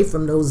get away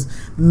from those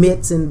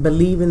myths and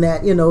believing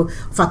that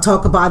if I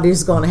talk about it,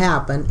 it's going to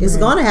happen. It's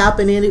going to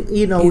happen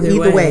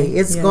either way.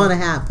 It's going to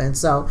happen.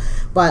 So,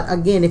 but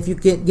again, if you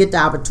get the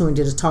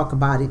opportunity to talk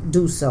about it,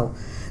 do so.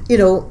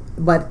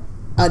 But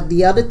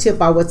the other tip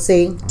I would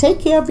say,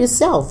 take care of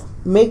yourself.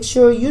 Make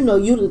sure you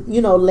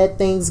let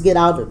things get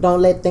out.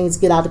 Don't let things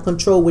get out of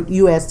control with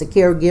you as the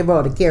caregiver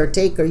or the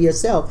caretaker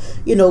yourself.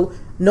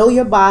 Know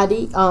your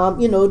body.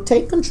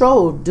 Take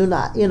control. Do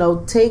not,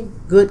 take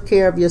good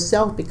care of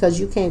yourself, because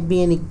you can't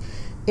be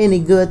any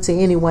good to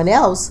anyone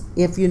else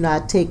if you're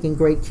not taking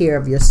great care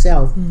of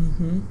yourself.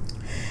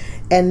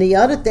 And the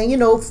other thing,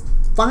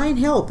 find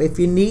help. If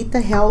you need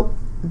the help,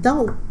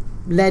 don't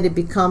let it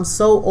become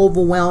so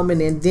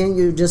overwhelming and then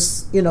you're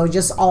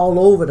just all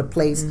over the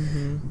place.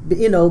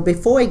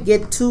 Before it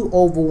get too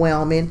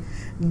overwhelming,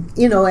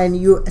 and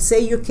you say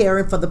you're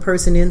caring for the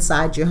person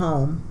inside your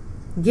home,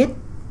 get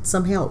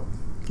some help.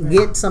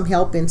 Get some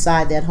help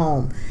inside that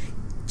home.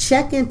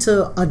 check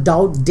into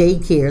adult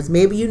daycares.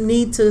 Maybe you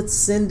need to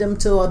send them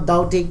to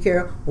adult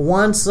daycare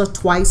once or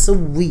twice a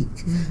week.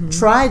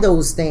 Try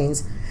those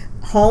things.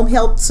 Home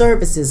health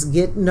services,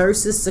 get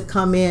nurses to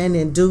come in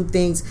and do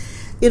things.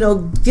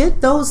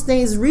 Get those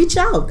things, reach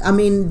out. I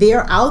mean,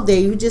 they're out there.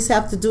 You just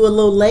have to do a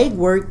little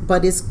legwork,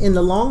 but it's in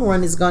the long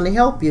run, it's going to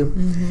help you.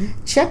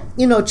 Check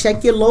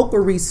your local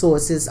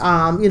resources.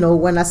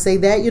 When I say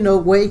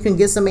that, where you can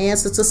get some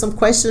answers to some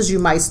questions you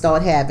might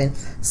start having,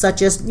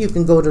 such as you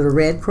can go to the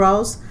Red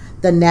Cross,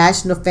 the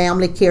National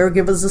Family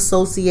Caregivers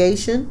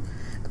Association,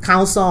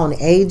 Council on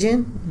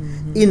Aging.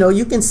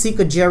 You can seek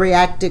a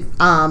geriatric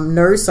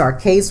nurse or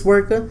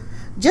caseworker.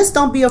 Just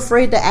don't be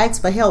afraid to ask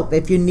for help.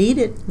 If you need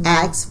it,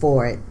 ask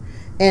for it.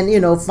 And,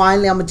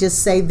 finally, I'm going to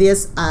just say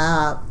this.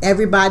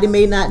 Everybody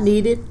may not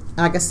need it.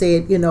 Like I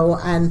said,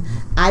 and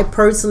I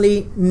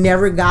personally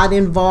never got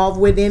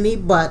involved with any,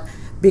 but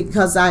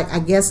because I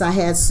guess I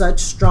had such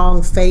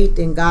strong faith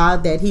in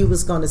God that he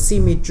was going to see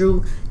me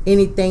through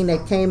anything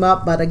that came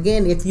up. But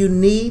again, if you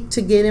need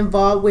to get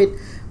involved with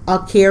a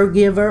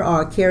caregiver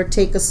or a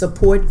caretaker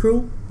support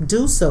group,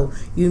 do so.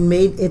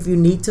 If you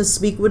need to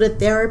speak with a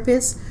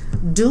therapist,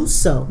 do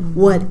so.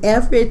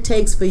 Whatever it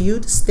takes for you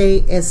to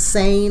stay as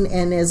sane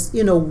and as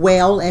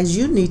well as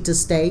you need to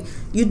stay,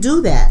 you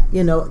do that.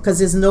 Because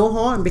there's no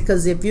harm.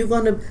 Because if you're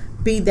going to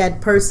be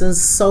that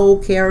person's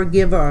sole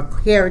caregiver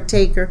or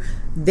caretaker,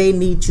 they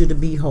need you to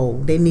be whole.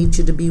 They need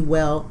you to be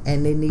well,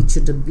 and they need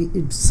you to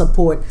be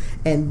support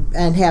and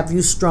have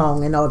you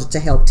strong in order to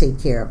help take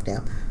care of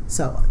them.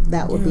 So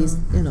that would be,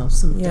 some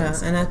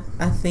things. And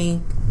I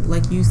think,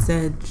 like you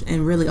said,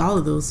 and really all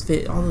of those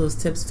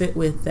tips fit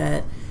with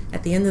that.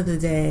 At the end of the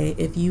day,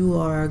 if you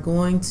are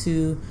going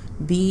to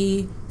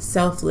be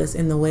selfless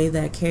in the way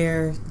that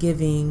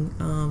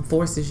caregiving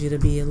forces you to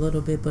be a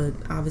little bit, but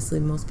obviously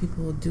most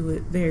people do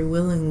it very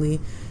willingly,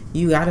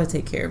 you got to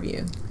take care of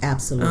you.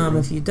 Absolutely.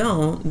 If you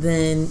don't,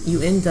 then you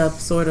end up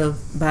sort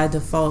of by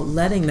default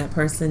letting that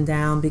person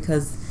down,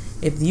 because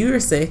if you're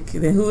sick,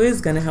 then who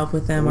is going to help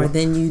with them? Or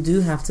then you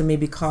do have to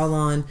maybe call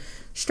on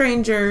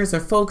strangers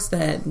or folks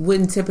that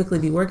wouldn't typically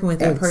be working with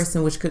that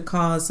person, which could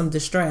cause some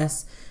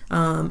distress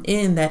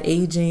in that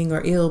aging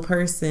or ill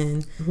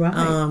person.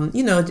 Right.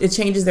 It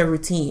changes their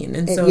routine.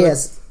 And so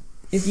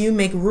if you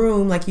make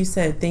room, like you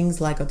said,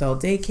 things like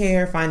adult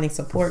daycare, finding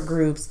support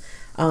groups,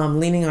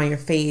 leaning on your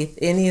faith,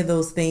 any of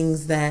those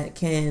things that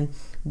can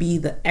be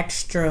the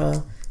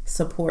extra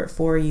support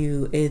for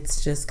you,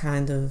 it's just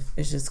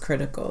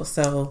critical.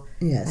 So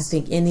I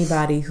think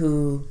anybody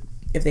who,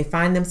 if they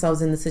find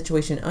themselves in the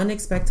situation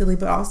unexpectedly,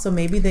 but also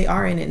maybe they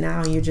are in it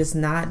now and you're just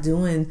not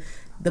doing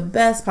the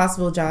best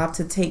possible job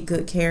to take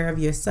good care of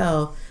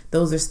yourself,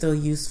 those are still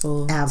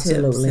useful tips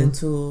and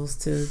tools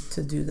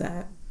to do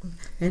that.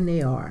 And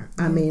they are.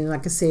 I mean,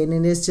 like I said,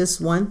 and it's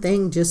just one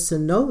thing just to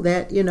know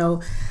that,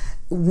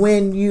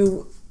 when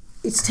you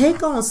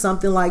take on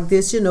something like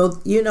this,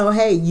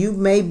 hey, you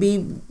may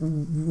be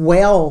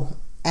well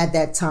at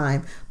that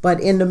time,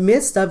 but in the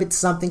midst of it,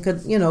 something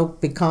could,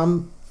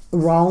 become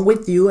wrong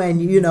with you,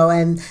 and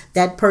and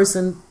that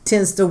person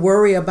tends to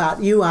worry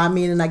about you. I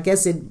mean, and I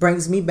guess it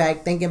brings me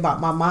back thinking about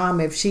my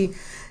mom. If she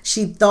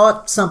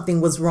thought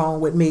something was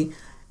wrong with me,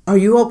 are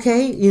you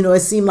okay? It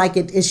seemed like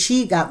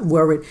she got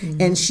worried,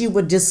 and she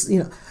would just,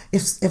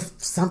 if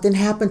something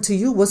happened to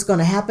you, what's going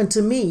to happen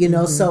to me?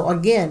 So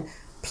again,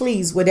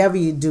 please, whatever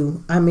you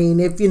do, I mean,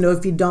 if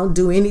you don't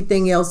do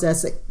anything else,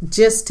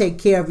 just take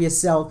care of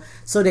yourself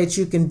so that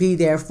you can be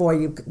there for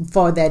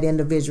that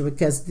individual,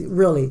 because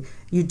really,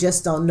 you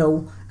just don't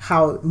know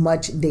how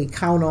much they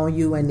count on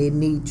you and they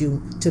need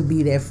you to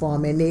be there for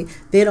them. And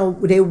they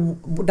don't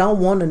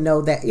want to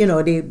know that,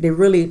 they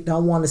really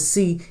don't want to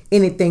see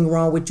anything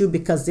wrong with you,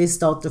 because they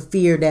start to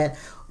fear that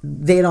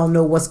they don't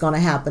know what's going to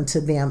happen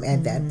to them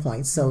at that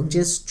point. So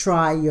just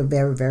try your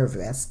very, very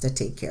best to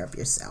take care of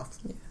yourself.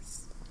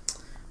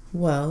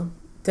 Well,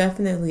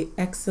 definitely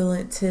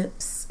excellent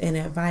tips and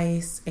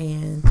advice,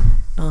 and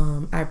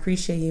I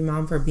appreciate you,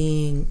 Mom, for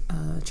being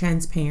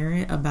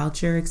transparent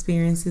about your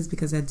experiences,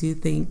 because I do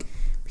think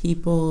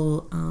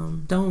people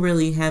don't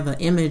really have an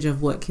image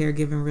of what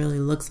caregiving really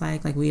looks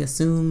like. Like, we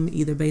assume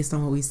either based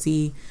on what we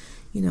see,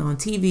 on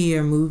TV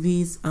or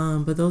movies,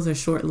 but those are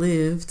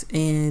short-lived,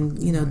 and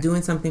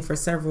doing something for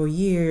several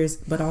years,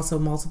 but also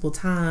multiple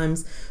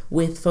times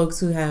with folks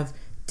who have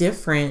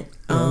different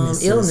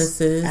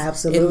illnesses.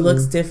 Absolutely. It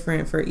looks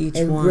different for each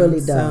one. It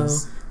really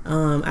does.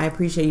 So I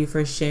appreciate you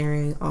for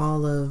sharing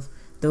all of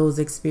those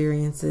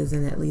experiences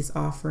and at least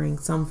offering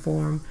some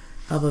form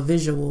of a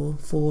visual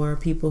for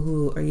people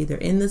who are either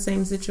in the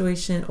same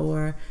situation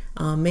or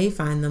may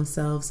find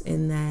themselves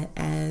in that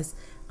as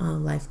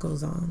life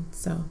goes on.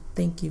 So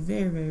thank you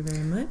very, very,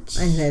 very much.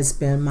 And it has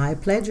been my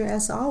pleasure,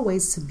 as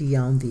always, to be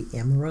on the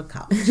Emerald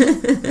Couch.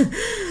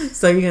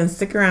 So you're going to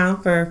stick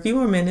around for a few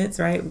more minutes,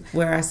 right?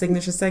 Where our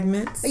signature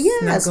segments?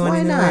 Yes, why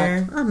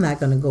anywhere. Not? I'm not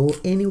going to go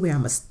anywhere. I'm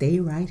going to stay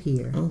right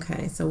here.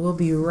 Okay, so we'll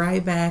be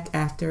right back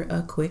after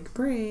a quick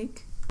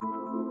break.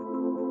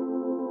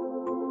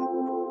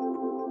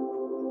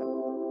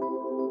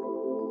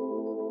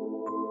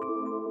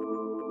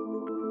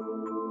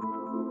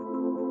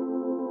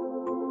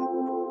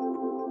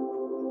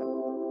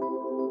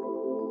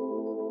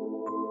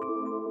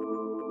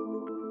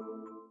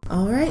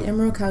 All right,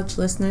 Emerald Couch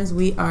listeners,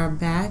 we are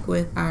back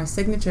with our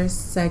signature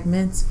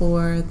segments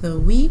for the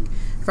week.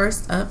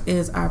 First up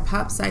is our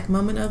Pop Psych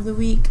Moment of the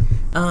Week.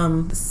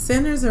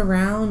 Centers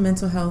around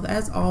mental health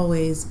as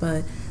always,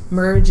 but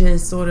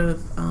merges sort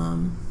of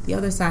the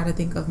other side, I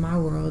think, of my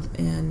world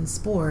in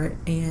sport.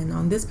 And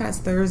on this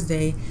past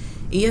Thursday,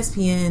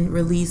 ESPN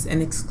released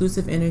an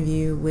exclusive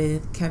interview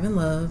with Kevin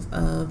Love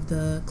of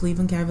the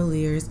Cleveland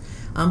Cavaliers,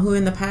 who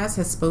in the past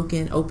has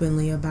spoken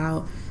openly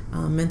about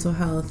mental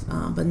health,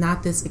 but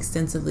not this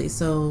extensively.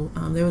 So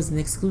there was an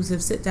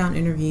exclusive sit-down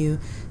interview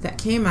that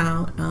came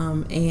out,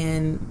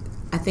 and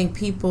I think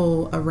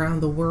people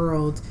around the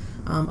world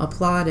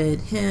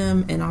applauded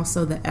him and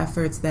also the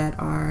efforts that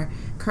are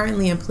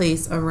currently in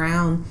place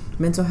around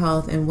mental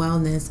health and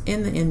wellness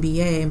in the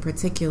NBA in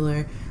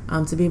particular,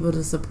 to be able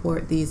to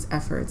support these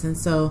efforts. And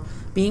so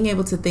being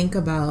able to think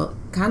about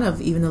kind of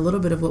even a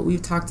little bit of what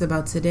we've talked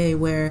about today,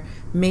 where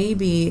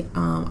maybe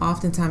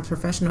oftentimes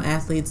professional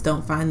athletes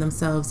don't find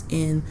themselves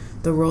in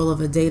the role of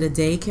a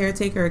day-to-day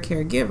caretaker or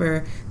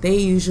caregiver. They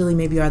usually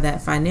maybe are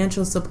that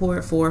financial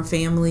support for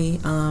family.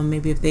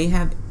 Maybe if they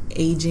have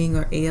aging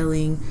or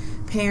ailing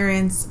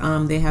parents,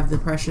 they have the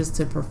pressures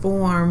to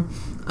perform.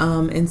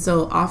 And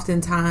so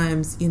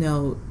oftentimes,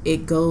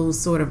 it goes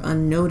sort of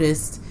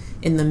unnoticed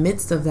in the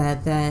midst of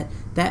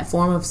that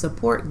form of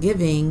support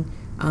giving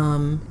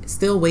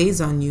still weighs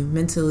on you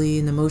mentally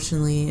and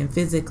emotionally and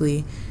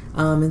physically.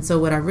 And so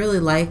what I really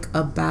like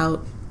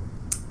about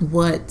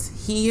what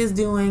he is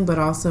doing, but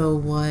also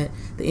what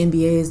the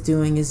NBA is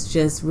doing, is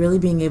just really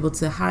being able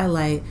to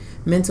highlight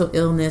mental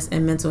illness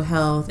and mental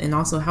health, and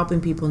also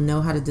helping people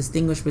know how to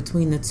distinguish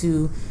between the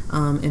two,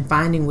 and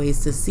finding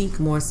ways to seek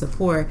more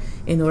support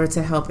in order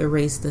to help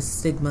erase the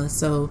stigma.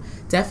 So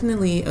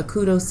definitely a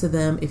kudos to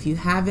them. If you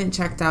haven't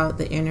checked out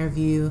the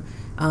interview,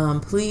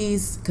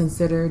 please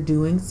consider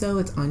doing so.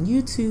 It's on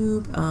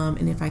YouTube,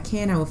 and if I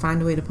can, I will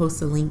find a way to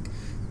post a link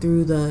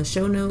through the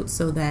show notes,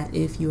 so that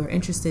if you are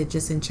interested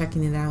just in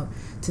checking it out,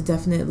 to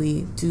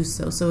definitely do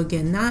so. So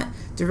again, not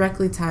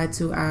directly tied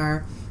to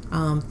our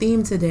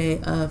theme today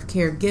of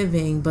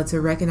caregiving, but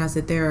to recognize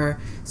that there are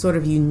sort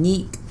of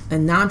unique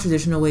and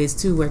non-traditional ways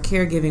too where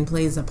caregiving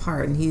plays a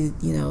part. And he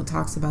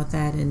talks about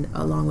that, and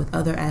along with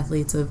other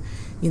athletes, of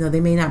they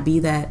may not be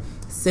that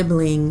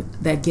sibling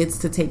that gets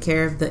to take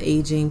care of the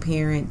aging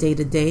parent day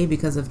to day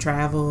because of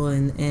travel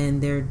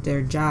and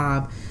their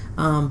job,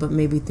 but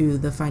maybe through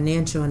the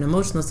financial and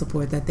emotional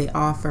support that they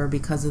offer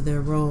because of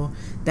their role,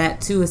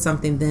 that too is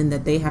something then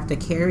that they have to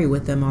carry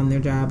with them on their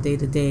job day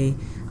to day,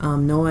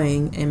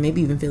 knowing and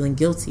maybe even feeling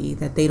guilty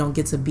that they don't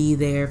get to be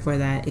there for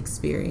that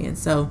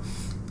experience. So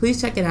please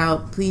check it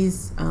out.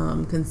 Please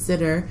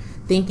consider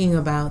thinking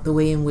about the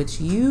way in which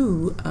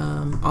you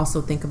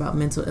also think about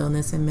mental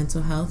illness and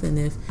mental health, and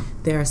if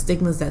there are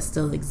stigmas that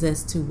still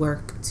exist, to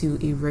work to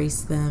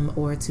erase them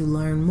or to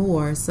learn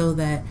more, so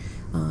that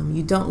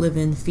you don't live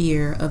in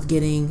fear of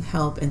getting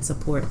help and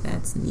support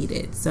that's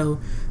needed. So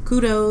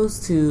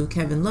kudos to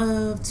Kevin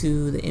Love,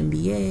 to the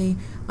NBA,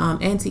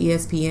 and to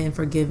ESPN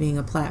for giving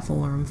a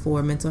platform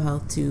for mental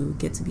health to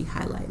get to be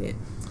highlighted.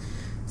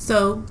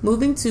 So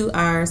moving to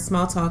our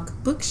Small Talk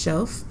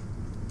bookshelf,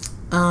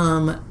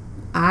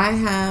 I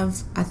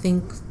have, I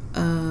think,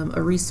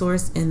 a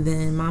resource, and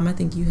then Mom, I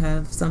think you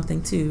have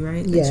something too,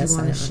 right? That yes, you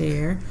want to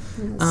share.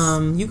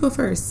 Yes. You go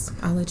first.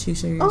 I'll let you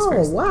share yours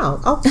first. Oh,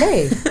 wow.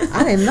 Okay.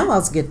 I didn't know I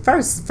was get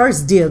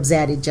first dibs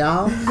at it,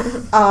 y'all.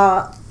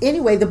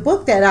 Anyway, the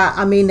book that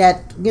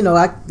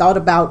I thought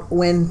about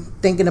when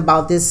thinking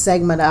about this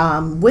segment,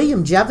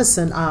 William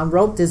Jefferson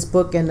wrote this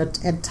book, and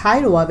the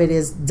title of it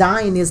is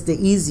 "Dying is the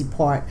Easy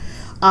Part."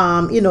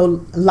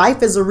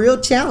 Life is a real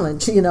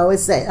challenge.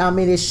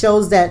 It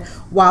shows that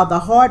while the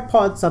hard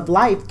parts of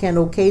life can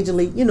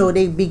occasionally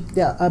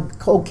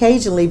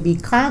be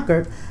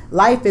conquered,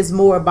 life is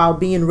more about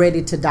being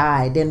ready to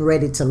die than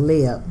ready to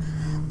live.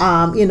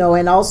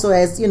 And also,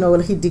 as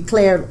he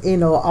declared,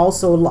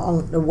 also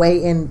along the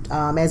way, and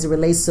as it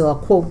relates to a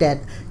quote that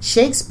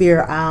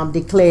Shakespeare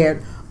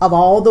declared, of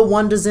all the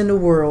wonders in the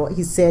world,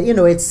 he said,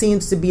 it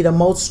seems to be the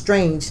most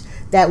strange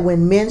that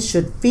when men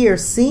should fear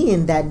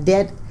seeing that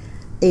death,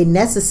 a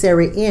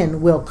necessary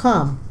end, will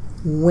come,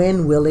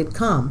 when will it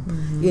come?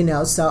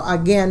 Mm-hmm. So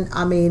again,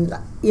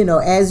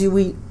 as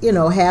we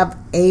have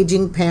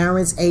aging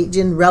parents,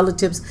 aging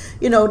relatives,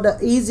 the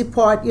easy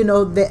part,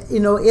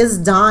 is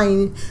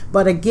dying,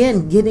 but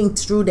again, getting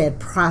through that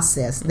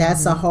process,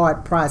 that's a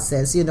hard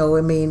process,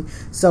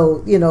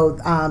 so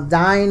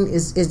dying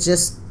is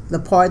just the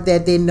part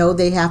that they know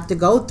they have to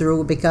go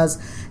through, because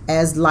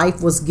as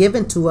life was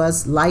given to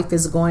us, life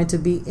is going to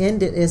be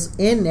end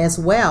as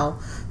well.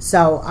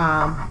 So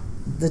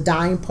the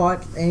dying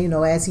part,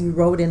 as he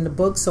wrote in the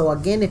book. So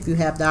again, if you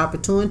have the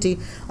opportunity,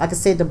 like I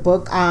said, the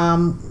book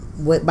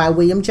by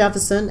William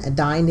Jefferson,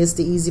 "Dying is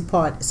the Easy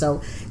Part."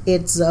 So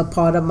it's a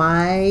part of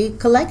my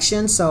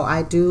collection. So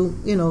I do,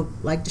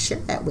 like to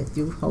share that with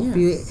you. Hope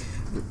you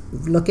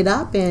look it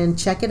up and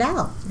check it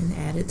out and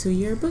add it to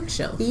your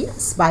bookshelf.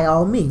 Yes, by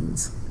all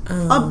means.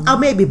 I'll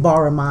maybe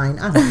borrow mine.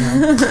 I don't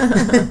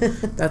know.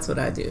 That's what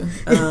I do.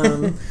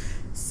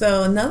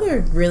 So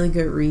another really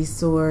good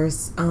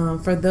resource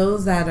for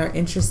those that are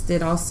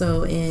interested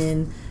also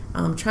in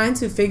trying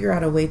to figure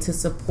out a way to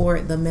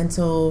support the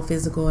mental,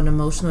 physical, and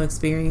emotional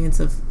experience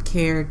of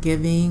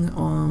caregiving,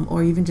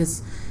 or even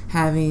just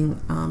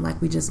having, like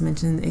we just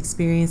mentioned,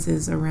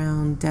 experiences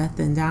around death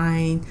and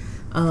dying,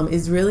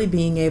 is really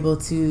being able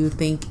to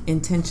think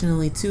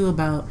intentionally too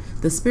about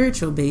the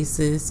spiritual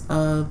basis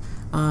of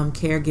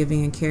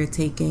caregiving and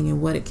caretaking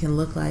and what it can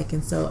look like.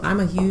 And so I'm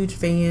a huge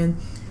fan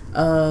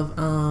of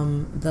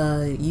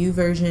the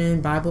YouVersion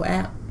Bible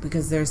app,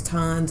 because there's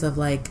tons of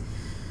like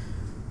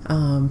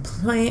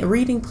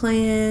reading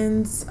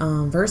plans,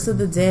 verse of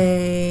the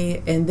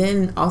day, and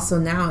then also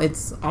now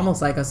it's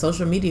almost like a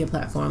social media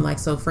platform. Like,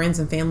 so friends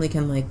and family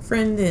can like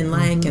friend and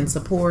like and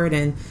support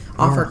and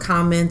offer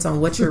comments on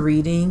what you're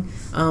reading,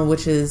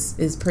 which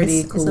is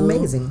pretty cool. It's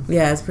amazing.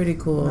 Yeah, it's pretty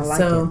cool. I like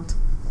it.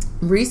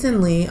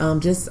 Recently,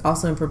 just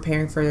also in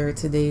preparing for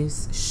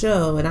today's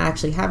show, and I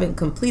actually haven't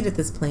completed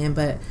this plan,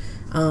 but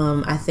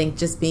I think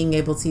just being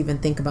able to even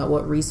think about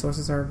what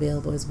resources are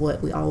available is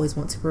what we always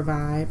want to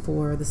provide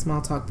for the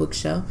Small Talk Book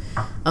Show.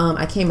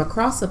 I came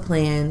across a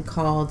plan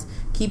called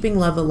Keeping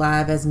Love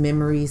Alive as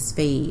Memories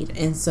Fade.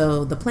 And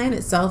so the plan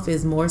itself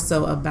is more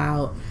so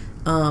about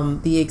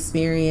the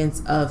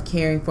experience of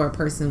caring for a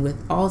person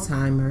with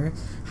Alzheimer's.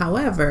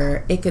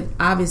 However, it could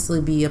obviously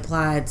be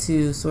applied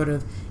to sort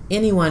of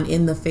anyone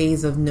in the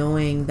phase of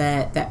knowing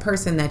that that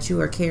person that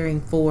you are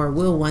caring for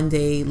will one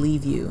day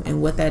leave you,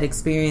 and what that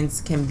experience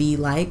can be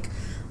like.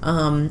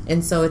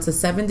 And so it's a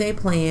 7-day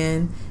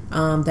plan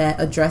that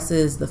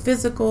addresses the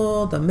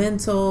physical, the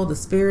mental, the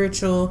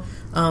spiritual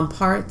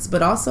parts,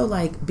 but also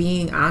like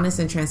being honest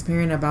and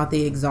transparent about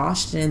the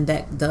exhaustion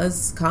that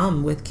does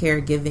come with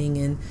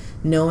caregiving, and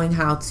knowing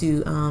how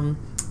to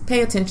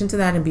pay attention to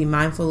that and be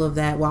mindful of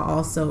that, while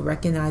also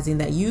recognizing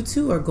that you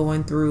too are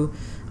going through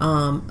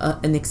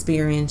an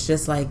experience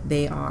just like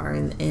they are,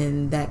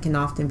 and that can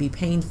often be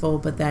painful,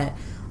 but that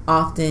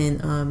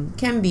often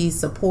can be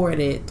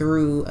supported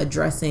through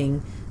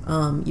addressing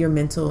your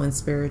mental and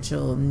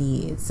spiritual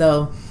needs.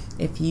 So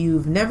if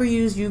you've never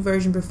used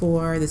YouVersion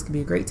before, this could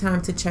be a great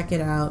time to check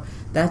it out.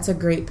 That's a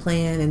great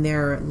plan, and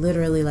there are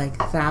literally like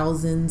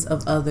thousands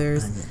of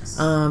others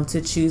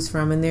to choose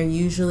from, and they're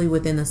usually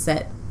within a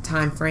set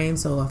time frame,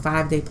 so a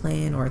 5-day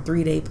plan or a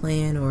 3-day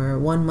plan or a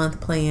 1-month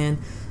plan,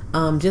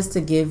 just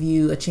to give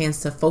you a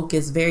chance to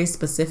focus very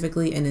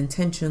specifically and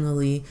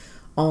intentionally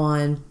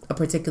on a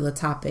particular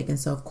topic. And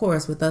so, of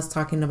course, with us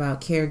talking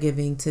about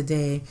caregiving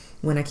today,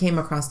 when I came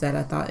across that,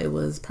 I thought it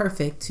was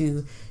perfect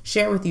to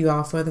share with you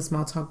all for the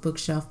Small Talk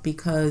Bookshelf,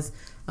 because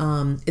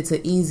it's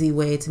an easy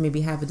way to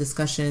maybe have a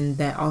discussion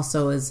that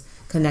also is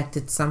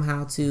connected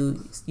somehow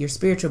to your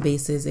spiritual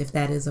basis, if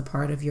that is a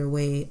part of your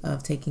way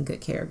of taking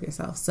good care of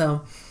yourself.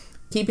 So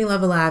Keeping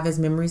Love Alive as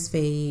Memories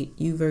Fade,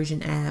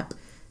 YouVersion app,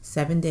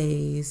 7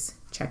 days.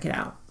 Check it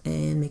out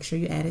and make sure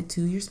you add it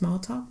to your Small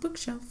Talk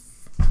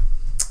Bookshelf.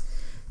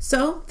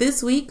 So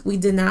this week we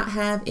did not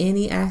have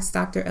any Ask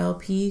Dr.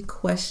 LP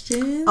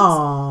questions.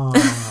 Aww.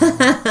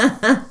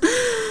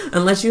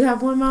 Unless you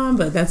have one, Mom,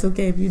 but that's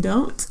okay if you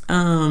don't.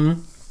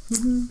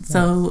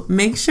 So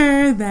make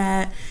sure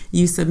that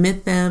you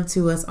submit them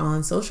to us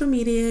on social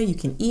media. You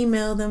can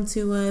email them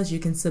to us. You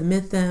can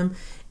submit them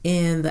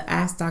in the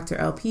Ask Dr.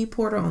 LP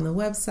portal on the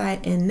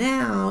website. And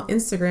now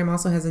Instagram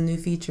also has a new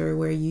feature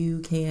where you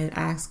can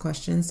ask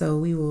questions. So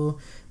we will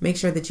make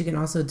sure that you can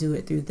also do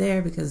it through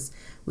there, because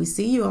we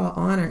see you all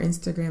on our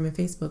Instagram and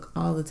Facebook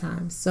all the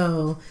time.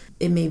 So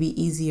it may be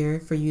easier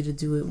for you to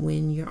do it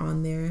when you're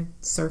on there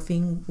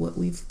surfing what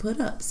we've put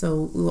up.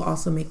 So we will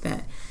also make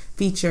that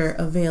feature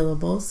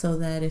available, so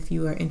that if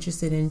you are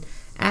interested in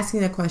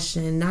asking a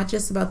question, not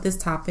just about this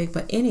topic,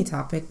 but any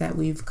topic that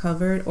we've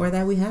covered or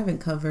that we haven't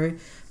covered,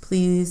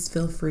 please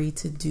feel free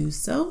to do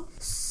so.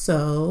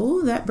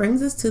 So that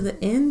brings us to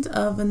the end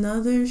of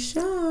another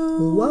show.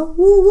 Whoa,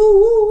 woo, woo,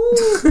 woo,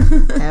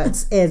 woo.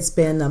 It's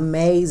been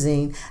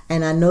amazing.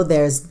 And I know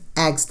there's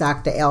Ask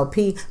Dr.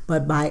 LP,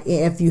 but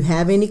if you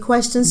have any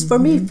questions for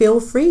me, feel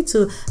free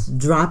to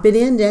drop it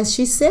in, as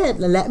she said.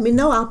 Let me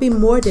know. I'll be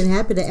more than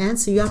happy to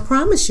answer you. I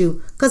promise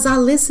you, because I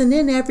listen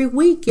in every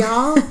week,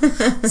 y'all.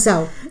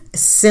 So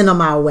send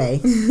them our way.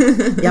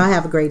 Y'all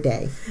have a great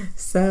day.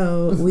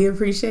 So we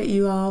appreciate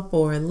you all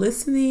for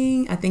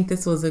listening. I think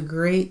this was a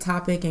great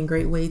topic and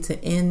great way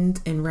to end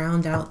and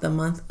round out the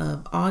month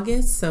of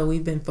August. So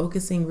we've been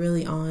focusing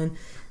really on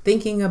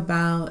thinking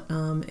about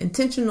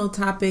intentional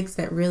topics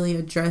that really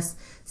address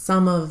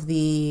some of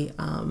the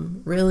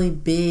really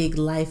big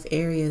life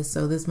areas.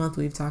 So this month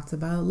we've talked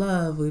about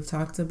love, we've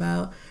talked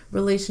about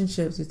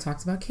relationships, we've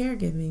talked about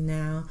caregiving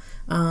now,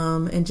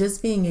 and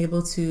just being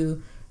able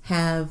to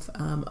have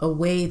a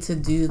way to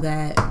do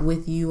that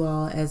with you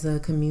all as a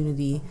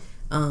community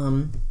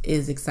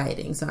is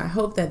exciting. So I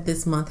hope that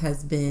this month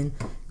has been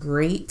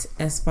great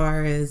as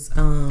far as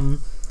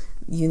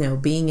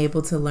being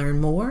able to learn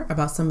more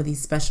about some of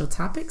these special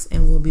topics.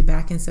 And we'll be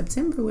back in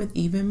September with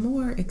even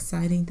more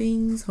exciting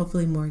things,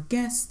 hopefully more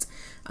guests.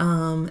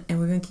 And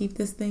we're going to keep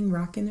this thing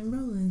rocking and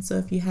rolling. So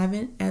if you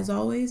haven't, as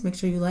always, make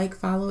sure you like,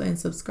 follow, and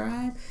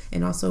subscribe.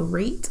 And also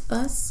rate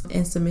us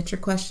and submit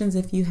your questions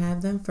if you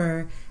have them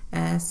for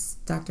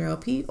Ask Dr.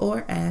 LP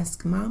or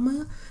Ask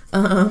Mama.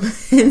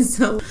 And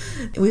so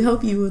we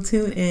hope you will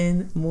tune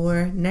in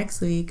more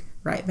next week,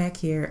 right back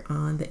here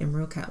on the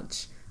Emerald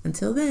Couch.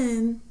 Until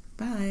then,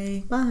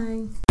 bye.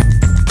 Bye.